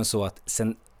det är även så att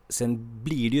sen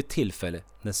blir det ju ett tillfälle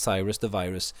när Cyrus the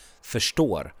Virus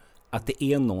förstår att det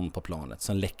är någon på planet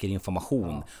som läcker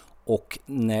information. Och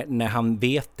när han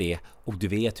vet det, och du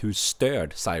vet hur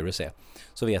störd Cyrus är,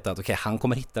 så vet du att han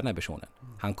kommer hitta den här personen.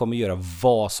 Han kommer göra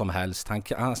vad som helst.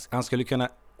 Han skulle kunna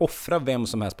offra vem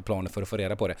som helst på planet för att få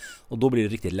reda på det. Och då blir det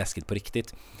riktigt läskigt på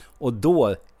riktigt. Och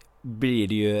då blir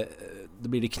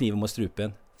det kniven mot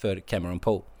strupen för Cameron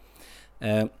Poe.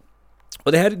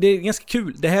 Och det är ganska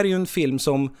kul. Det här är ju en film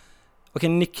som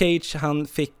Nick Cage, han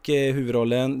fick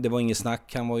huvudrollen. Det var ingen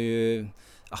snack. Han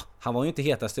var ju inte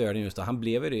hetast i öronen just då. Han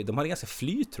blev det. De hade ganska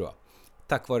flyt, tror jag,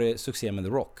 tack vare succé med The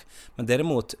Rock. Men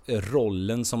däremot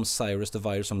rollen som Cyrus the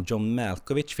Virus, som John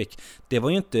Malkovich fick, det var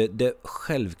ju inte det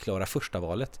självklara första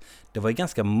valet. Det var ju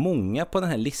ganska många på den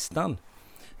här listan.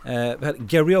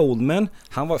 Gary Oldman,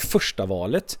 han var första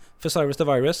valet för Cyrus the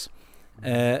Virus.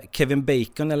 Kevin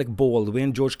Bacon, Alec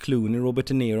Baldwin, George Clooney, Robert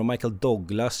De Niro, Michael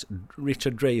Douglas,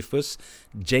 Richard Dreyfuss,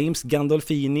 James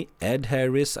Gandolfini, Ed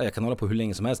Harris. Jag kan hålla på hur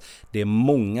länge som helst. Det är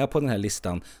många på den här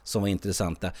listan som var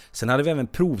intressanta. Sen hade vi även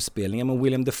provspelningar med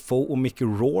Willem Dafoe och Mickey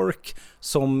Rourke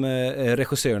som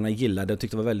regissörerna gillade och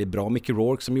tyckte var väldigt bra. Mickey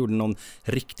Rourke som gjorde någon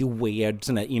riktigt weird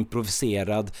sån här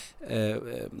improviserad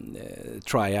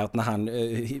tryout när han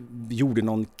gjorde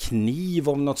någon kniv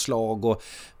av något slag och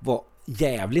var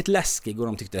jävligt läskig, och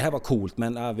de tyckte det här var coolt,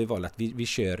 men vi valde att vi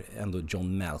kör ändå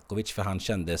John Malkovich, för han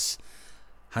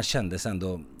kändes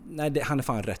ändå, han är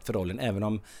fan rätt för rollen,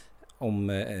 även om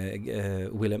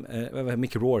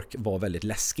Mickey Rourke var väldigt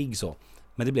läskig så.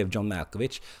 Men det blev John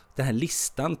Malkovich. Den här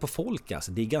listan på folk,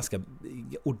 alltså, det är ganska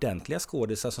ordentliga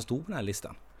skådespelare som stod på den här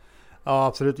listan. Ja,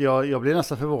 absolut. Jag blev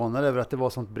nästan förvånad över att det var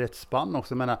sånt brett spann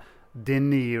också. Jag menar, De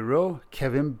Niro,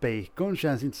 Kevin Bacon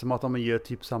känns inte som att de gör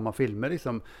typ samma filmer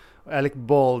liksom. Alec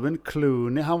Baldwin,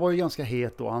 Clooney, han var ju ganska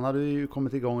het då. Han hade ju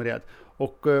kommit igång rätt.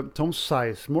 Och Tom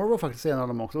Sizemore var faktiskt en av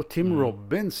dem också. Och Tim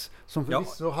Robbins, som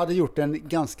förvisso hade gjort en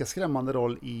ganska skrämmande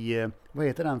roll i, vad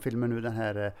heter den filmen nu, den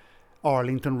här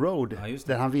Arlington Road,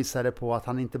 där han visade på att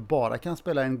han inte bara kan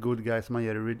spela en good guy som han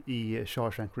gör i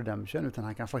Shawshank Redemption, utan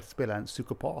han kan faktiskt spela en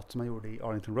psykopat som han gjorde i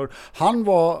Arlington Road.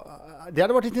 Det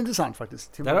hade varit lite intressant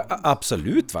faktiskt. Det har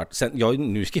absolut varit. Sen,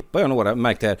 nu skippar jag några,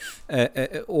 märkte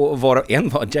här. Och en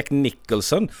var Jack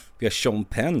Nicholson, vi har Sean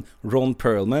Penn, Ron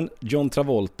Perlman, John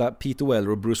Travolta, Peter Weller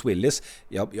och Bruce Willis.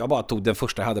 Jag bara tog den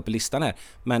första jag hade på listan här.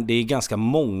 Men det är ganska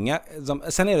många.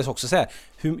 Sen är det också så här,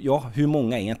 hur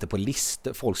många är inte på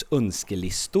folks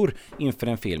önskelistor inför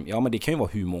en film? Ja, men det kan ju vara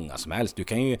hur många som helst. Du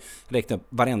kan ju räkna upp,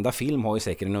 varenda film har ju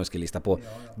säkert en önskelista på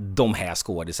de här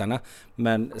skådisarna.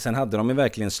 Men sen hade de ju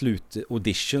verkligen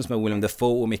auditions med Willem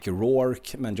Dafoe och Mickey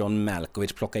Rourke, men John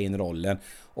Malkovich plockade in rollen,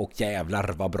 och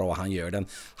jävlar vad bra han gör den.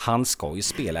 Han ska ju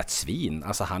spela ett svin.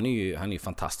 Alltså han är ju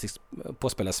fantastisk på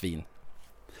att spela svin.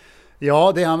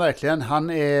 Ja, det är han verkligen. Han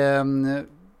är,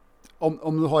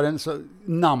 om du har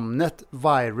namnet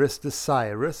Virus the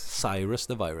Cyrus. Cyrus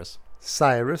the Virus.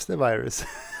 Cyrus the Virus.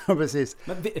 Precis.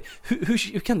 Men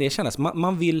hur kan det kännas?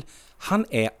 Han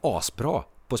är asbra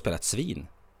på att spela ett svin.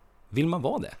 Vill man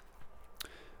vara det?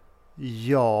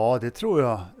 Ja, det tror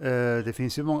jag. Det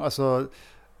finns ju många, alltså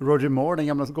Roger Moore, den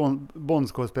gamla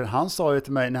Bond-skådespelaren, han sa ju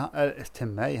till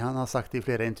mig, han har sagt i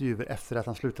flera intervjuer efter att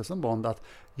han slutade som Bond, att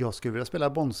jag skulle vilja spela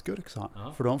Bondskurk, sa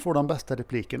han. För de får de bästa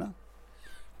replikerna.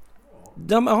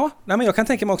 Ja, men jag kan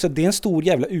tänka mig också att det är en stor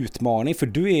jävla utmaning, för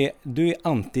du är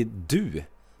anti-du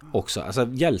också. Alltså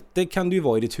hjälte kan du ju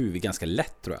vara i ditt huvud ganska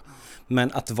lätt, tror jag.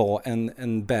 Men att vara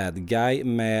en bad guy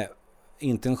med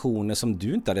intentioner som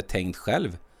du inte hade tänkt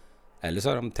själv, eller så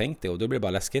har de tänkt det och då blir det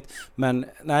bara läskigt. Men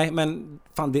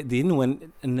fan, det är nog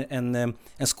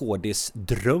en skådis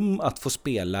dröm att få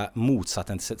spela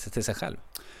motsatsen till sig själv.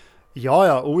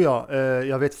 Ja.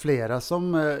 Jag vet flera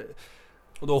som...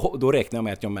 Och då räknar jag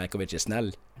med att John Malkovich är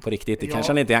snäll på riktigt. Det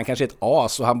kanske han inte är. Han kanske är ett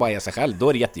as och han bara är sig själv. Då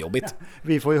är det jättejobbigt.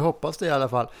 Vi får ju hoppas det i alla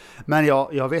fall. Men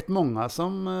jag vet många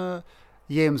som...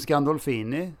 James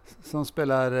Gandolfini som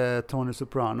spelar Tony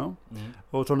Soprano.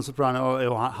 Och Tony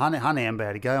Soprano, han är en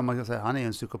bad guy, om man kan säga. Han är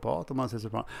en psykopat, om man säger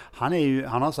Soprano.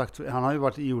 Han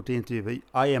har ju gjort i intervjuer,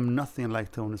 I am nothing like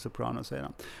Tony Soprano, säger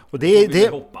han. Och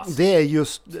det är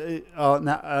just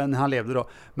när han levde då.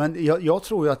 Men jag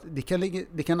tror ju att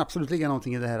det kan absolut ligga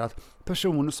någonting i det här, att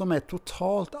personer som är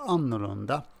totalt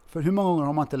annorlunda. För hur många gånger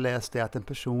har man inte läst det, att en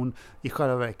person i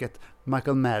själva verket,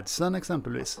 Michael Madsen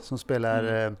exempelvis, som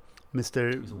spelar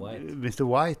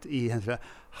Mr. White i hennes,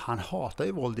 han hatar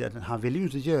ju våld egentligen. Han vill ju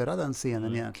inte göra den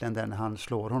scenen egentligen, där när han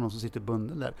slår honom som sitter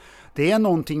bunden där. Det är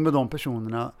någonting med de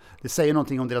personerna, det säger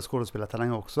någonting om deras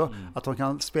skådespelartalang också, att de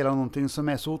kan spela någonting som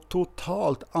är så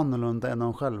totalt annorlunda än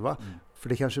de själva, för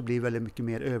det kanske blir väldigt mycket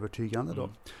mer övertygande då.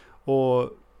 Och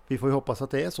vi får ju hoppas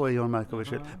att det är så i John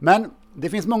Malkovich. Men det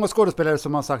finns många skådespelare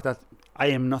som har sagt att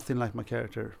I am nothing like my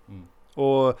character.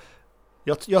 Och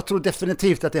jag tror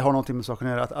definitivt att det har någonting med saken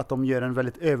att göra, att de gör en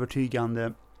väldigt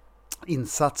övertygande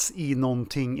insats i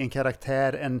någonting, en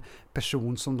karaktär, en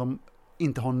person som de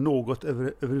inte har något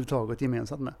överhuvudtaget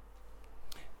gemensamt med.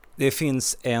 Det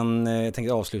finns jag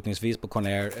tänker avslutningsvis på Con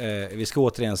Air, vi ska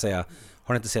återigen säga,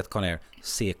 har ni inte sett Con Air,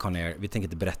 se Con Air. Vi tänker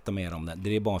inte berätta mer om den.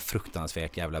 Det är bara en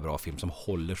fruktansvärt jävla bra film som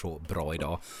håller så bra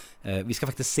idag. Vi ska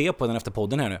faktiskt se på den efter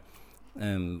podden här nu.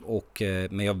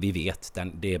 Men vi vet,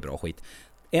 det är bra skit.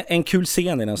 En kul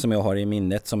scen i den som jag har i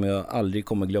minnet, som jag aldrig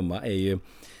kommer glömma, är ju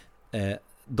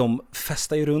de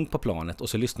festar ju runt på planet och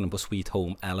så lyssnar de på Sweet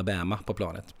Home Alabama på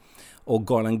planet. Och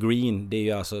Garland Green, det är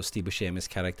ju alltså Steve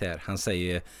Buscemi's karaktär. Han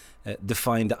säger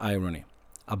define the irony.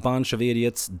 A bunch of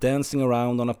idiots dancing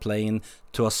around on a plane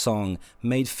to a song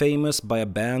made famous by a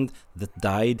band that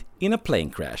died in a plane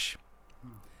crash.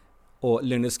 Och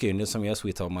Lynyrd Skynyrd som gör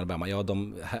Sweet Home Alabama,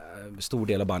 stor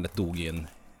del av bandet dog i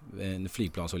en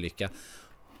flygplansolycka.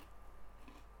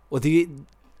 Och det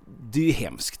är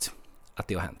hemskt att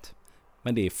det har hänt.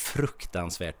 Men det är en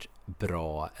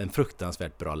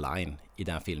fruktansvärt bra line i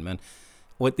den filmen.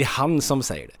 Och det är han som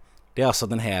säger det. Det är alltså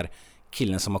den här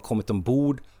killen som har kommit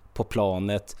ombord på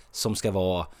planet som ska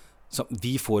vara, som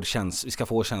vi ska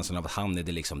få känslan av att han är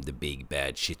det liksom the big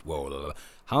bad shit world.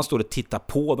 Han står och tittar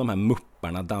på de här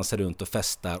mupparna dansar runt och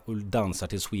festar och dansar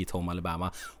till Sweet Home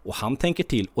Alabama, och han tänker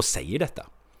till och säger detta.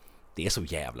 Det är så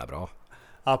jävla bra.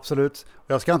 Absolut.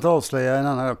 Jag ska inte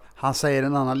avslöja han säger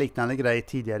en annan liknande grej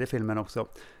tidigare i filmen också.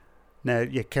 När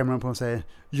Jack Cameron säger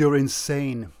 "You're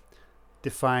insane.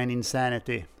 Define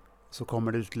insanity." Så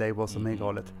kommer det utlägg vad som är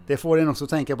galet. Det får en också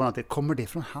tänka på att kommer det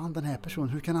från han, den här personen?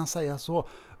 Hur kan han säga så?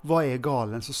 Vad är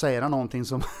galen? Så säger han någonting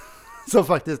som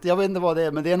faktiskt, jag vet inte vad det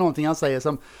är, men det är någonting han säger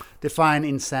som define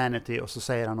insanity, och så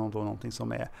säger han någonting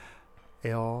som är,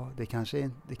 ja, det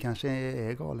kanske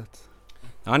är galet.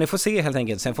 Ja, ni får se helt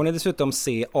enkelt. Sen får ni dessutom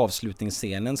se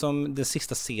avslutningsscenen, som den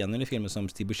sista scenen i filmen som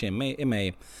Steve Buscemi är med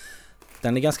i.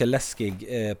 Den är ganska läskig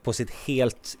på sitt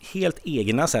helt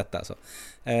egna sätt alltså.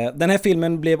 Den här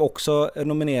filmen blev också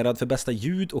nominerad för bästa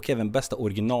ljud och även bästa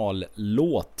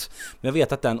originallåt. Men jag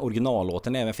vet att den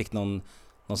originallåten även fick någon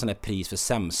sån här pris för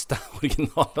sämsta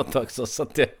originallåt också. Så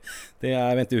att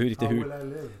jag vet inte hur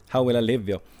How Will I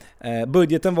Live, ja.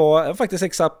 Budgeten var faktiskt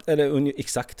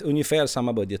exakt ungefär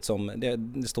samma budget som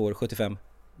det står 75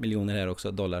 miljoner här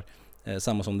också, dollar.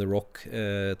 Samma som The Rock.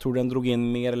 Tror den drog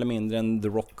in mer eller mindre än The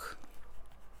Rock.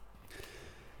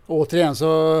 Återigen så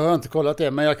har jag inte kollat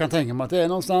det, men jag kan tänka mig att det är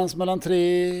någonstans mellan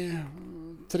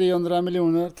 300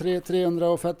 miljoner, 300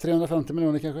 och 350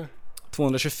 miljoner kanske.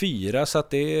 224, så att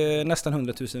det är nästan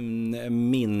 100 000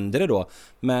 mindre då.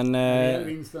 Men det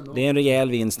är en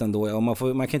rejäl vinst ändå. Och man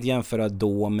kan inte jämföra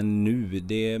då med nu.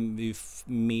 Det är ju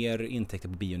mer intäkter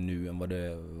på bio nu än vad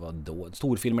det var då.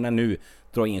 Storfilmerna nu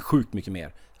drar in sjukt mycket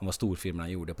mer än vad storfilmerna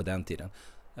gjorde på den tiden.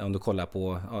 Om du kollar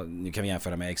på, nu kan vi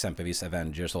jämföra med exempelvis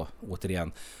Avengers då,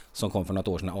 återigen, som kom för något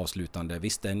år sedan avslutande.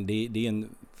 Visst,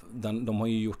 de har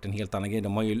ju gjort en helt annan grej.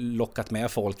 De har ju lockat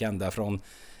med folk ända från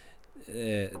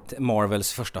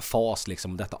Marvels första fas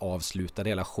liksom, detta avslutade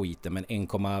hela skiten med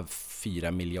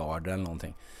 1,4 miljarder eller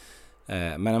någonting.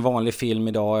 Men en vanlig film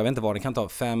idag, jag vet inte vad den kan ta,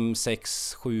 5,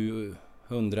 6,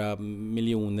 700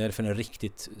 miljoner för en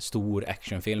riktigt stor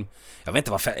actionfilm. Jag vet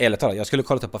inte vad, jag skulle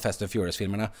kolla upp på Fast and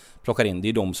Furious-filmerna, plockar in, det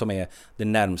är de som är det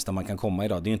närmsta man kan komma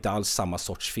idag. Det är ju inte alls samma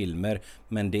sorts filmer,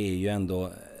 men det är ju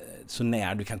ändå så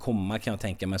när du kan komma, kan jag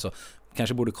tänka mig. Så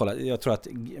kanske borde kolla. Jag tror att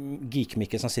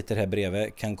Geek-Micke som sitter här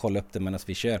bredvid kan kolla upp det medan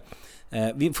vi kör.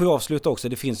 Vi får ju avsluta också.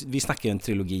 Vi snackar en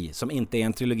trilogi som inte är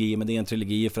en trilogi, men det är en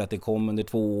trilogi för att det kom under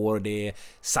 2 år. Det är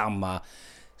samma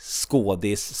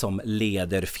skådis som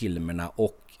leder filmerna.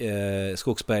 Och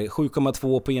Skogsberg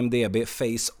 7,2 på IMDb.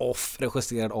 Face Off,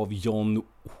 regisserad av John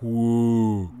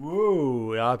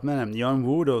Woo. Ja, men John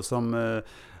Woo då, som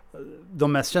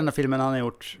de mest kända filmerna han har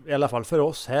gjort, i alla fall för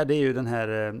oss här, det är ju den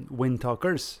här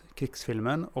Windtalkers,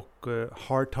 krigsfilmen, och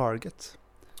Hard Target.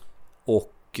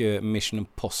 Och Mission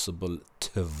Impossible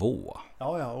 2.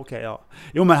 Ja, okej, ja.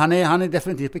 Jo, men han är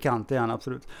definitivt bekant, det är han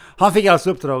absolut. Han fick alltså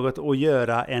uppdraget att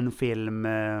göra en film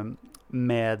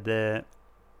med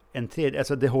en tredje,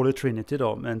 alltså The Holy Trinity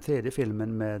då, med en tredje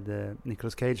filmen med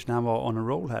Nicolas Cage när han var on a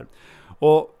roll här.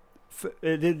 Och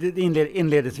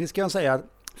inledningsvis kan jag säga att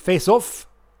Face Off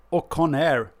och Con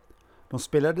Air, de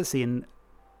spelades in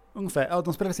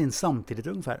samtidigt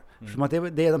ungefär. Som att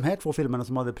det är de här 2 filmerna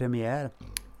som hade premiär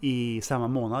i samma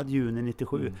månad, juni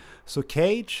 97. Så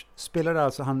Cage spelade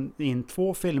alltså han in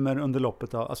 2 filmer under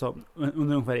loppet av, alltså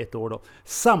under ungefär 1 år då.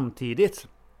 Samtidigt,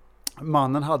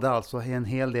 mannen hade alltså en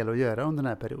hel del att göra under den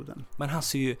här perioden. Men han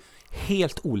ser ju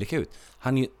helt olika ut.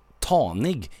 Han är ju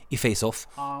tanig i Face Off.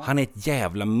 Han är ett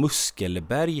jävla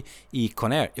muskelberg i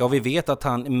Con Air. Ja, vi vet att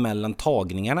han mellan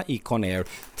tagningarna i Con Air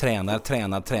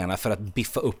tränar för att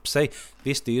biffa upp sig.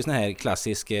 Visst, det är ju sån här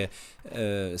klassisk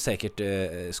säkert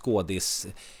skådis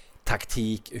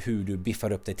taktik hur du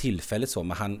biffar upp det tillfället så,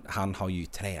 men han har ju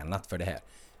tränat för det här.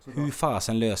 Hur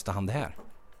fasen löste han det här?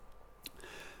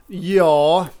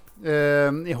 Ja,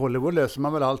 i Hollywood löser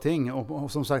man väl allting.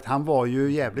 Och som sagt, han var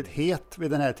ju jävligt het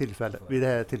vid det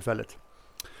här tillfället.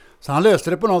 Så han löste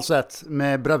det på något sätt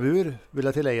med bravur, vill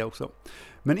jag tillägga också.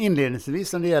 Men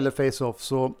inledningsvis när det gäller Face Off,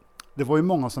 så det var ju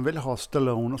många som ville ha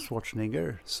Stallone och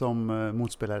Schwarzenegger som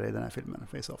motspelare i den här filmen,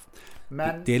 Face Off.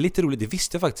 Men det är lite roligt, det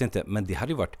visste jag faktiskt inte, men det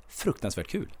hade ju varit fruktansvärt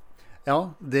kul.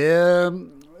 Ja,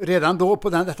 redan då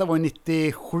detta var ju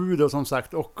 97 då som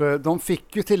sagt, och de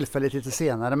fick ju tillfället lite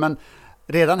senare, men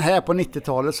redan här på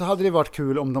 90-talet så hade det varit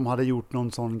kul om de hade gjort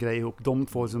någon sån grej ihop, de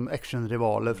 2 som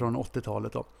actionrivaler från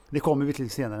 80-talet då. Det kommer vi till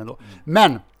senare då.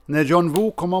 Men när John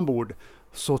Woo kom ombord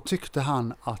så tyckte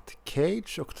han att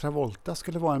Cage och Travolta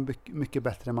skulle vara en mycket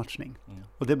bättre matchning.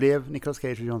 Och det blev Nicolas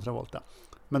Cage och John Travolta.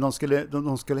 Men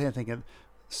de skulle helt enkelt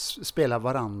spela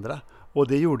varandra. Och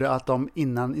det gjorde att de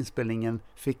innan inspelningen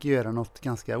fick göra något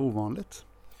ganska ovanligt.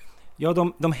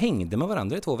 Ja, de hängde med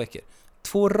varandra i 2 veckor.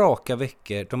 2 raka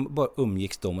veckor, de bara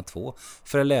umgicks de 2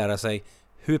 för att lära sig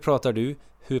hur pratar du,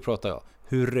 hur pratar jag,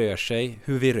 hur rör sig,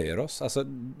 hur vi rör oss. Alltså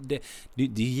det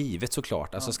är givet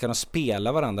såklart. Alltså ska de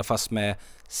spela varandra fast med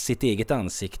sitt eget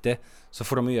ansikte så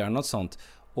får de göra något sånt.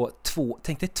 Och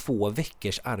tänk dig 2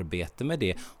 veckors arbete med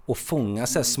det och fånga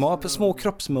så här små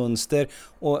kroppsmönster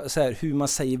och så här, hur man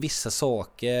säger vissa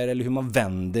saker eller hur man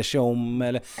vänder sig om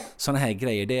eller såna här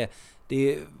grejer. Det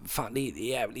är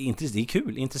jävligt det är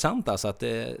kul, intressant alltså att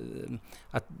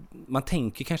man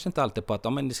tänker kanske inte alltid på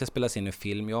att men det ska spelas in en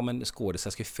film, men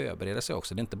skådespelare ska förbereda sig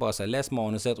också. Det är inte bara så här, läs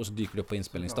manuset och så dyker det upp på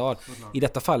inspelningsdag. I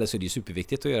detta fallet så är det ju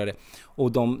superviktigt att göra det.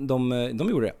 Och de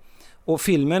gjorde det. Och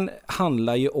filmen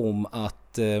handlar ju om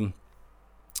att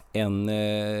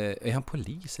är han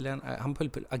polis eller är han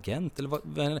agent eller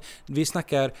vad vi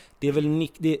snackar, det är väl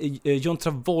John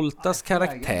Travoltas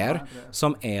karaktär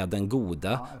som är den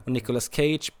goda och Nicolas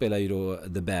Cage spelar ju då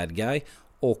the bad guy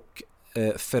och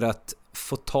för att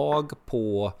få tag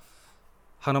på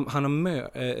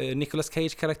Nicolas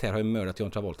Cage karaktär har ju mördat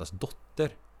John Travoltas dotter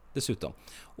dessutom.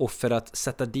 Och för att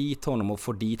sätta dit honom och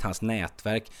få dit hans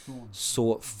nätverk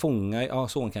så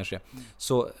son kanske.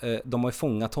 Så de har ju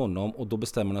fångat honom och då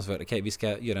bestämmer de sig för okej, vi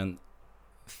ska göra en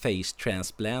face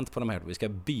transplant på de här. Vi ska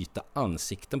byta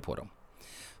ansikten på dem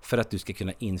för att du ska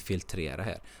kunna infiltrera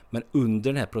här. Men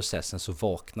under den här processen så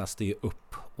vaknas det ju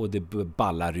upp och det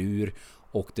ballar ur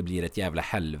och det blir ett jävla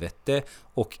helvete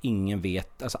och ingen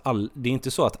vet, alltså det är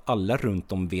inte så att alla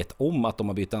runt om vet om att de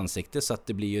har bytt ansikte så att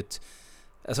det blir ju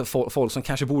alltså folk som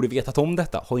kanske borde vetat om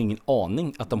detta har ingen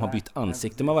aning att de har bytt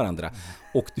ansikte med varandra.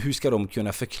 Och hur ska de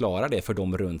kunna förklara det för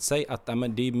dem runt sig? Att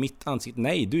men det är mitt ansikte.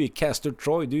 Nej, du är Castor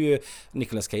Troy, du är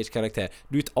Nicolas Cage karaktär.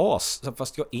 Du är ett as,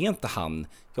 fast jag är inte han.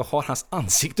 Jag har hans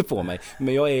ansikte på mig.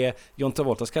 Men jag är John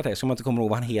Travoltas karaktär, som jag inte kommer ihåg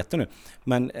vad han heter nu.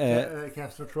 Men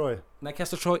Castor Troy. Nej,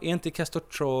 Castor Troy är inte Castor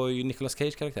Troy Nicolas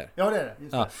Cage karaktär. Ja, det är det.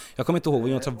 Just det. Ja, jag kommer inte ihåg vad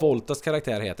John Travoltas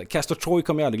karaktär heter. Castor Troy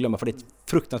kommer jag aldrig glömma för det är ett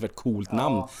fruktansvärt coolt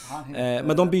namn.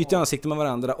 Men de byter ansikte med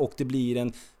varandra och det blir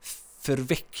en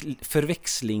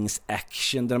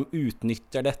förväxlingsaction där de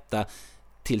utnyttjar detta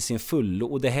till sin fullo.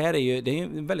 Och det här är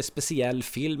en väldigt speciell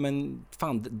film, men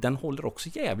fan, den håller också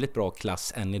jävligt bra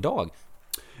klass än idag.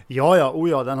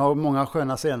 Ja, den har många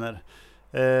sköna scener.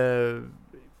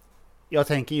 Jag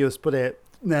tänker just på det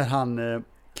när han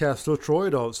Castor Troy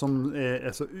då, som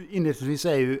alltså, inledningsvis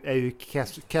är ju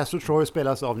Castor Troy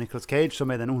spelas av Nicolas Cage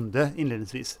som är den onde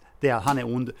inledningsvis. Han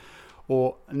är ond.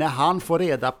 Och när han får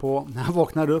reda på, när han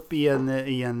vaknar upp i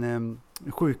en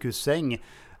sjukhussäng,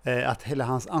 att hela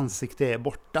hans ansikte är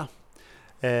borta.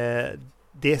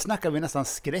 Det snackar vi nästan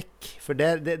skräck. För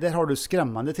där har du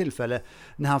skrämmande tillfälle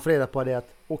när han får reda på det att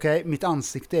okej, mitt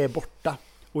ansikte är borta.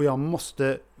 Och jag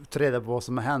måste ta reda på vad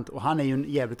som har hänt. Och han är ju en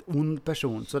jävligt ond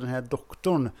person. Så den här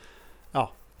doktorn,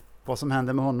 vad som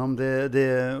händer med honom,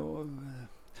 det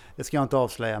ska jag inte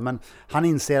avslöja. Men han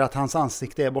inser att hans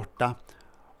ansikte är borta.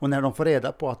 Och när de får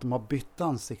reda på att de har bytt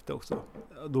ansikte också,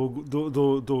 då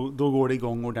går det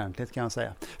igång ordentligt, kan jag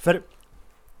säga. För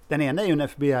Den ena är ju en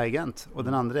FBI-agent och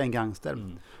den andra är en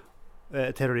gangster.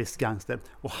 Terroristgangster.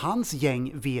 Och hans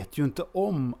gäng vet ju inte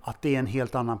om att det är en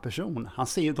helt annan person.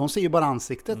 De ser ju bara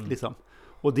ansiktet liksom.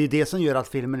 Och det är det som gör att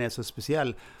filmen är så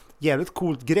speciell. Jävligt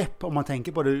coolt grepp om man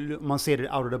tänker på det, om man ser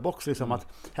det out of the box liksom, att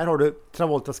här har du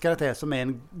Travoltas karaktär som är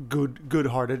en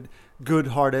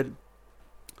good-hearted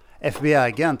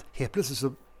FBI-agent. Helt plötsligt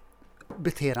så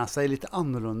beter han sig lite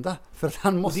annorlunda för att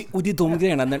han måste... Och det är de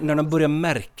grejerna när de börjar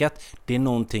märka att det är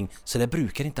någonting, så det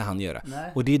brukar inte han göra.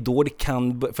 Nej. Och det är då det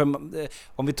kan, för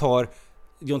om vi tar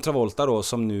John Travolta då,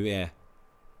 som nu är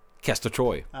Castor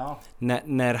Troy. Ja.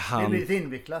 När han... Det blir lite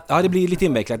invecklat. Ja, det blir lite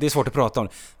invecklat. Det är svårt att prata om.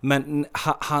 Men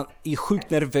han är sjukt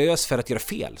nervös för att göra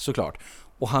fel, såklart.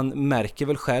 Och han märker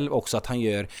väl själv också att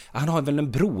han har väl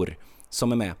en bror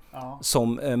som är med. Ja.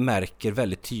 Som märker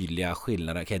väldigt tydliga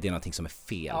skillnader. Okej, det är någonting som är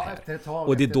fel här.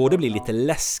 Och det är då det blir lite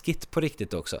läskigt på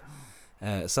riktigt också.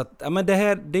 Så att, ja, men det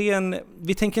är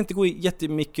vi tänker inte gå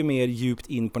jättemycket mer djupt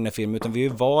in på den här filmen, utan vi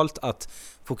har valt att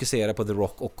fokusera på The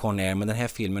Rock och Con Air, men den här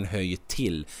filmen höjer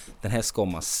till. Den här ska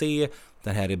man se,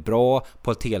 den här är bra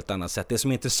på ett helt annat sätt. Det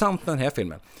som är intressant med den här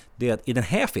filmen, det är att i den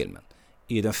här filmen,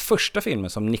 i den första filmen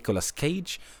som Nicolas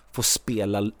Cage får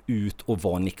spela ut och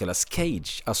vara Nicolas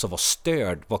Cage, alltså vara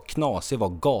störd, vara knasig,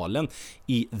 vara galen.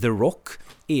 I The Rock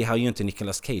är han ju inte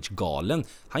Nicolas Cage galen.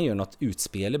 Han gör något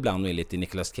utspel ibland och är lite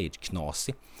Nicolas Cage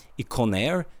knasig. I Con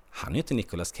Air, han är inte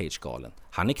Nicolas Cage galen.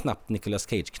 Han är knappt Nicolas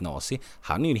Cage knasig.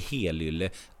 Han är ju en helylle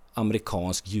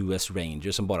amerikansk US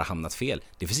Ranger som bara hamnat fel.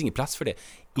 Det finns ingen plats för det.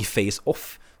 I Face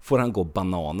Off får han gå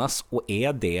bananas och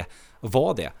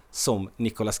var det som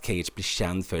Nicolas Cage blir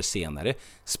känd för senare.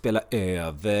 Spela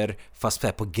över,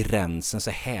 fast på gränsen,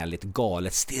 så härligt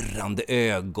galet, stirrande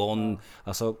ögon.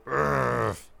 Alltså...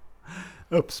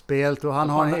 Uppspelt, och han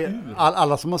har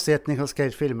alla som har sett Nicolas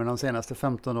Cage-filmer de senaste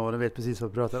 15 åren vet precis vad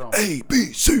vi pratar om. A, B,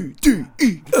 C, D,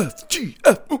 E, F, G,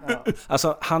 F.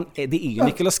 Alltså, det är ju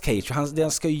Nicolas Cage.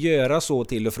 Han ska göra så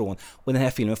till och från. Och den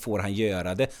här filmen får han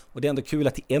göra det. Och det är ändå kul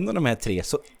att i en av de här tre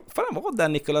så får han vara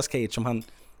den Nicolas Cage som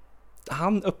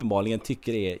han uppenbarligen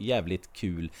tycker är jävligt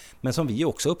kul. Men som vi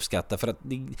också uppskattar, för att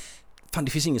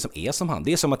det finns ingen som är som han.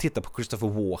 Det är som att titta på Christopher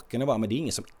Walken och bara, men det är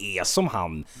ingen som är som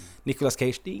han. Nicolas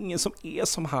Cage, det är ingen som är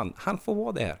som han. Han får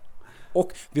vara det här.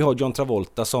 Och vi har John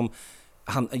Travolta som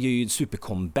han gör ju super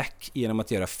comeback genom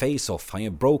att göra Face Off. Han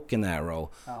gör Broken Arrow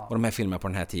och de här filmerna på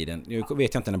den här tiden. Jag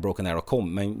vet inte när Broken Arrow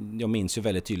kom, men jag minns ju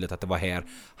väldigt tydligt att det var här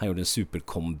han gjorde en super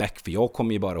comeback. För jag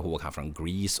kommer ju bara ihåg han från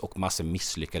Grease och massor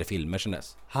misslyckade filmer sedan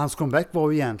dess. Hans comeback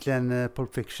var ju egentligen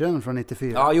Pulp Fiction från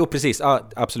 94. Ja, jo precis. Ja,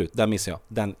 absolut, den missar jag.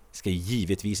 Den ska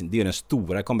givetvis, det är den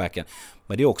stora comebacken.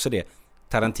 Men det är också det.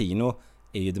 Tarantino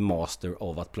är ju the master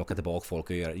av att plocka tillbaka folk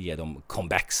och ge dem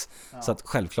comebacks. Ja. Så att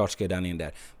självklart ska den in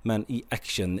där. Men i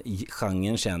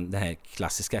action-genren, den här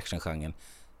klassiska action-genren,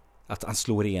 att han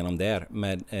slår igenom där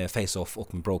med Face-Off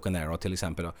och med Broken Arrow till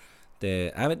exempel. Då. Det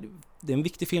är en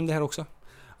viktig film det här också.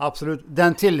 Absolut.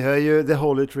 Den tillhör ju The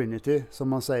Holy Trinity, som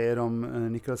man säger om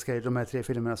Nicolas Cage, de här tre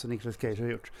filmerna som Nicolas Cage har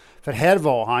gjort. För här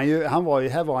var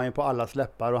han ju på alla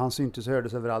läppar och han syntes och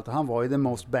hördes överallt, och han var ju the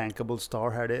most bankable star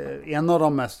här. Det är en av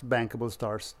de mest bankable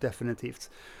stars, definitivt.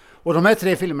 Och de här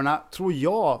tre filmerna tror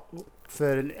jag,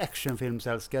 för en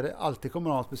actionfilmsälskare, alltid kommer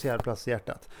att ha en speciell plats i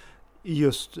hjärtat.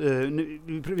 Just,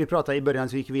 vi pratade i början,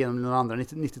 så gick vi igenom några andra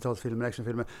 90-talsfilmer,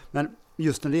 actionfilmer, men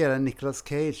just när det gäller Nicolas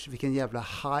Cage, vilken jävla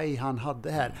high han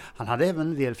hade här. Han hade även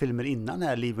en del filmer innan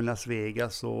här, Live in Las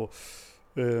Vegas och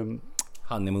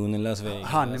Honeymoon in Las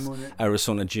Vegas,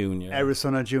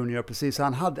 Arizona Junior, precis.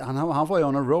 Han var ju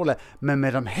on a roll här. Men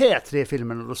med de här tre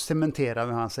filmerna då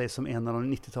cementerade han sig som en av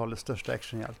de 90-talets största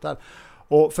actionhjältar.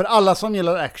 Och för alla som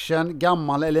gillar action,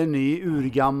 gammal eller ny,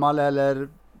 urgammal eller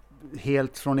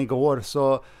helt från igår,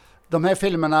 så de här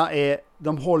filmerna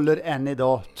de håller än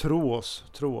idag, tro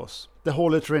oss. The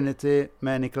Holy Trinity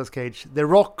med Nicolas Cage, The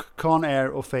Rock, Con Air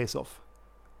och Face Off.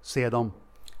 Se dem.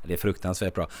 Det är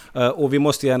fruktansvärt bra. Och vi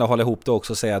måste gärna hålla ihop det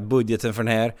också och säga att budgeten för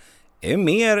den här är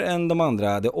mer än de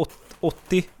andra. Det är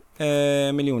 80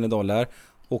 miljoner dollar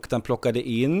och den plockade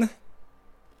in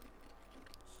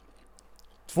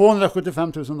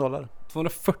 $275,000.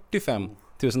 245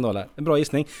 $1,000. En bra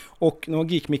gissning. Och nu har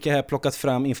Geek Micke här plockat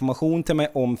fram information till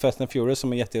mig om Fast and Furious som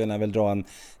jag jättegärna vill dra en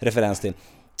referens till.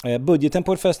 Budgeten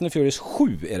på Fast and Furious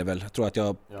 7 är det väl? Tror att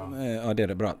jag... Ja, det är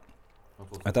det. Bra.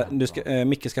 Vänta,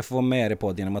 Micke ska få vara med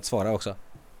på genom att svara också.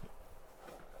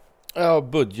 Ja,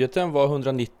 budgeten var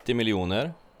 190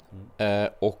 miljoner.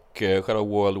 Och själva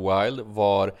World Wild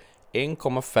var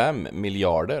 1,5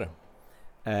 miljarder.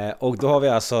 Och då har vi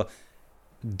alltså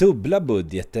dubbla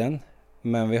budgeten,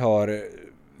 men vi har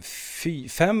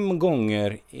 5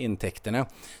 gånger intäkterna.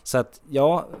 Så att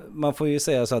ja, man får ju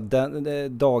säga så att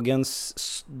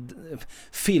dagens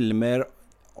filmer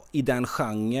i den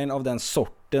genren av den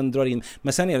sorten drar in.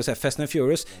 Men sen är det så här, Fast and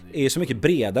Furious är ju så mycket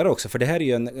bredare också, för det här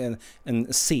är ju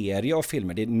en serie av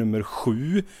filmer. Det är nummer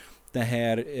 7. Det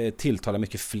här tilltalar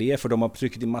mycket fler, för de har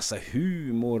tryckt in massa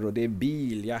humor och det är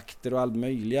biljakter och all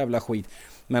möjlig jävla skit.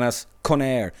 Medan Con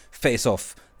Air, Face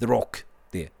Off, The Rock,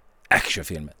 det är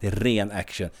actionfilmer. Det är ren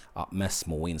action. Ja, med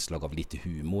små inslag av lite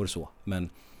humor så. Men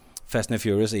Fast and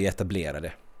Furious är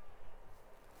etablerade.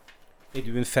 Är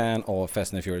du en fan av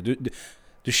Fast and Furious?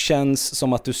 Du känns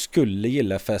som att du skulle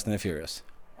gilla Fast and Furious.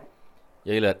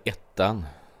 Jag gillar 1:an.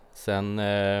 Sen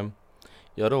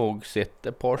jag har nog sett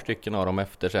ett par stycken av dem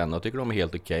efter sen och tycker de är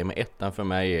helt okej. Men 1:an för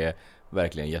mig är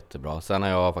verkligen jättebra. Sen har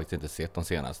jag faktiskt inte sett de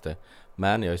senaste.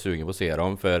 Men jag är sugen på att se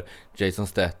dem, för Jason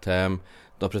Statham,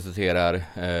 de presenterar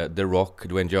The Rock,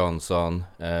 Dwayne Johnson,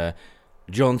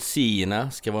 John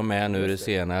Cena ska vara med nu i det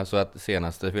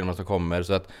senaste filmen som kommer.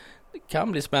 Så att det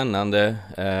kan bli spännande.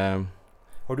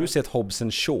 Har du sett Hobbs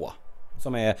 & Shaw?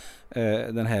 Som är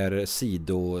den här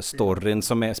sidostoryn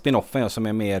som är spin-offen, som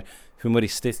är mer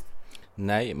humoristisk.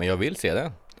 Nej, men jag vill se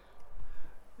den.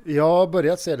 Jag har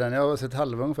börjat se den. Jag har sett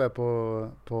halva ungefär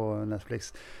på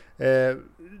Netflix.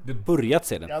 Du har börjat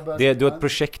se den? Du har ett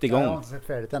projekt igång. Jag har inte sett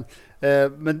färdigt än.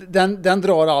 Men den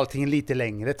drar allting lite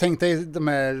längre. Tänk dig de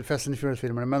här Fast and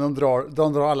Furious-filmerna, men de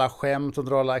drar alla skämt, de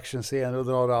drar alla actionscener och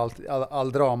drar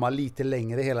all drama lite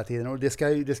längre hela tiden. Och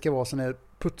det ska vara sån här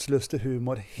putslustig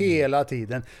humor hela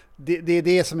tiden. Det är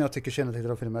det som jag tycker kännetecknar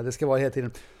de filmerna. Det ska vara hela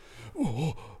tiden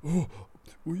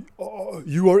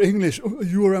you are English,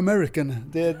 you are American.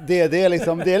 Det är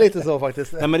liksom, det är lite så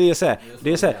faktiskt. Nej, men det är så här.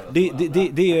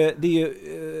 Det är ju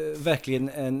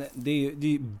verkligen det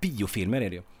är biofilmer är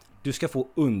det ju. Du ska få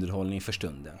underhållning för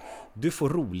stunden. Du får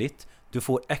roligt, du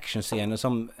får actionscener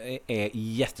som är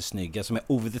jättesnygga, som är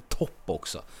over the top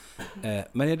också.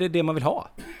 Men är det man vill ha?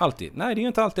 Alltid? Nej, det är ju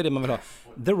inte alltid det man vill ha.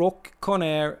 The Rock, Con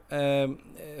Air,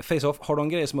 Face Off, har de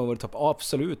grejer som är over the top?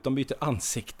 Absolut, de byter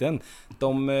ansikten.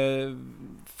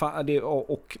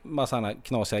 Och massa andra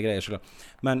knasiga grejer sådär.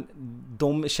 Men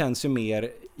de känns ju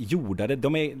mer jordade.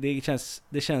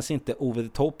 Det känns inte over the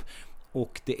top.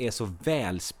 Och det är så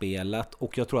välspelat,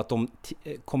 och jag tror att de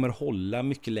kommer hålla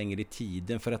mycket längre i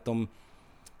tiden, för att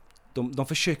de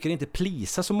försöker inte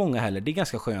plisa så många heller. Det är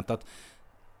ganska skönt att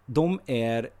de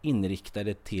är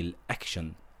inriktade till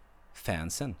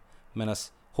actionfansen, medan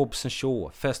Hobbs &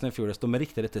 Shaw, Fast and Furious, de är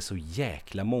riktade till så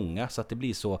jäkla många, så att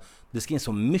det ska in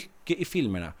så mycket i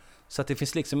filmerna, så att det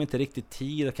finns liksom inte riktigt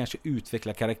tid att kanske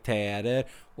utveckla karaktärer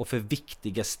och för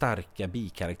viktiga, starka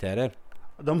bikaraktärer.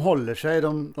 De håller sig,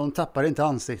 de tappar inte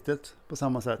ansiktet på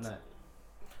samma sätt.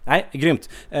 Nej, grymt.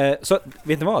 Så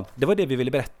vet ni vad? Det var det vi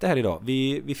ville berätta här idag.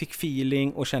 Vi fick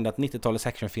feeling och kände att 90-talets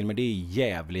actionfilmer, det är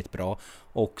jävligt bra.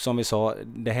 Och som vi sa,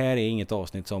 det här är inget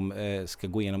avsnitt som ska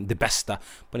gå igenom det bästa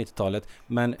på 90-talet.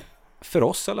 Men för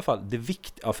oss i alla fall, det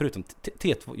viktiga, ja, förutom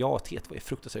T2, ja, T2 är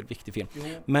fruktansvärt viktig film.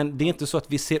 Men det är inte så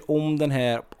att vi ser om den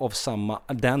här av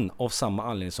samma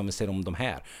anledning som vi ser om de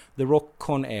här. The Rock,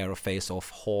 Con Air och Face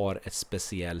Off har ett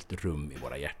speciellt rum i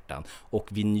våra hjärtan, och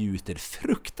vi njuter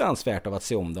fruktansvärt av att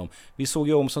se om dem. Vi såg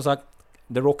ju om, som sagt,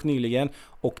 The Rock nyligen,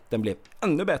 och den blev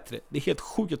ännu bättre. Det är helt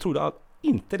sjukt, jag trodde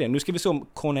inte det. Nu ska vi se om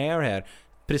Con Air här,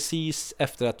 precis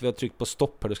efter att vi har tryckt på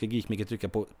stopp här. Då ska Geekmaker trycka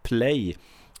på play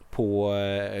på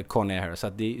Con Air här, så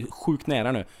att det är sjukt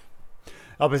nära nu.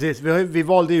 Ja, precis. Vi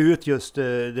valde ut just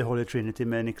The Holy Trinity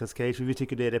med Nicolas Cage, för vi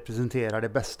tycker det representerar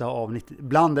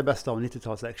bland det bästa av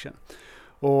 90-tals action.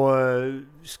 Och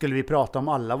skulle vi prata om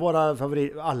alla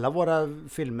våra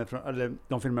filmer eller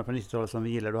de filmer från 90-talet som vi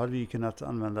gillar, då hade vi kunnat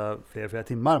använda flera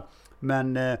timmar.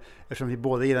 Men eftersom vi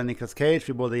båda gillar Nicolas Cage,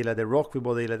 vi båda gillar The Rock, vi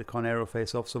båda gillar Con Air och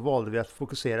Face Off, så valde vi att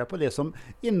fokusera på det som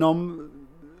inom,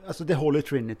 alltså The Holy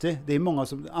Trinity. Det är många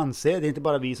som anser, det är inte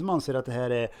bara vi som anser att det här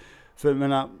är, för jag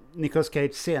menar, Nicolas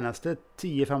Cage senaste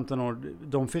 10-15 år,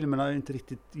 de filmerna har inte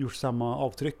riktigt gjort samma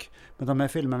avtryck, men de här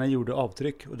filmerna gjorde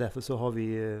avtryck, och därför så har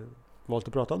vi valt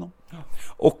att prata om dem.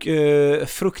 Och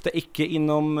frukta icke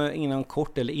inom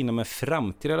kort, eller inom en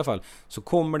framtid i alla fall, så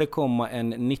kommer det komma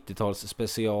en 90-tals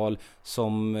special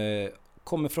som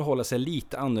kommer förhålla sig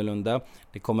lite annorlunda.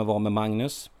 Det kommer vara med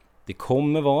Magnus,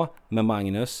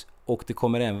 och det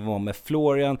kommer även vara med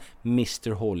Florian,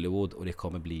 Mr. Hollywood, och det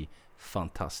kommer bli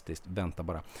fantastiskt. Vänta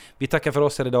bara. Vi tackar för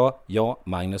oss här idag. Jag,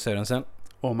 Magnus Sörensen.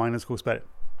 Och Magnus Skogsberg.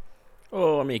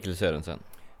 Och Mikael Sörensen.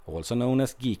 Also known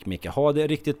as Geekmicke. Ha det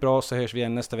riktigt bra, så hörs vi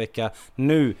igen nästa vecka.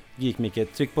 Nu, Geekmicke,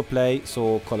 tryck på play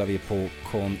så kollar vi på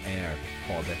Con Air.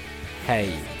 Ha det.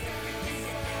 Hej!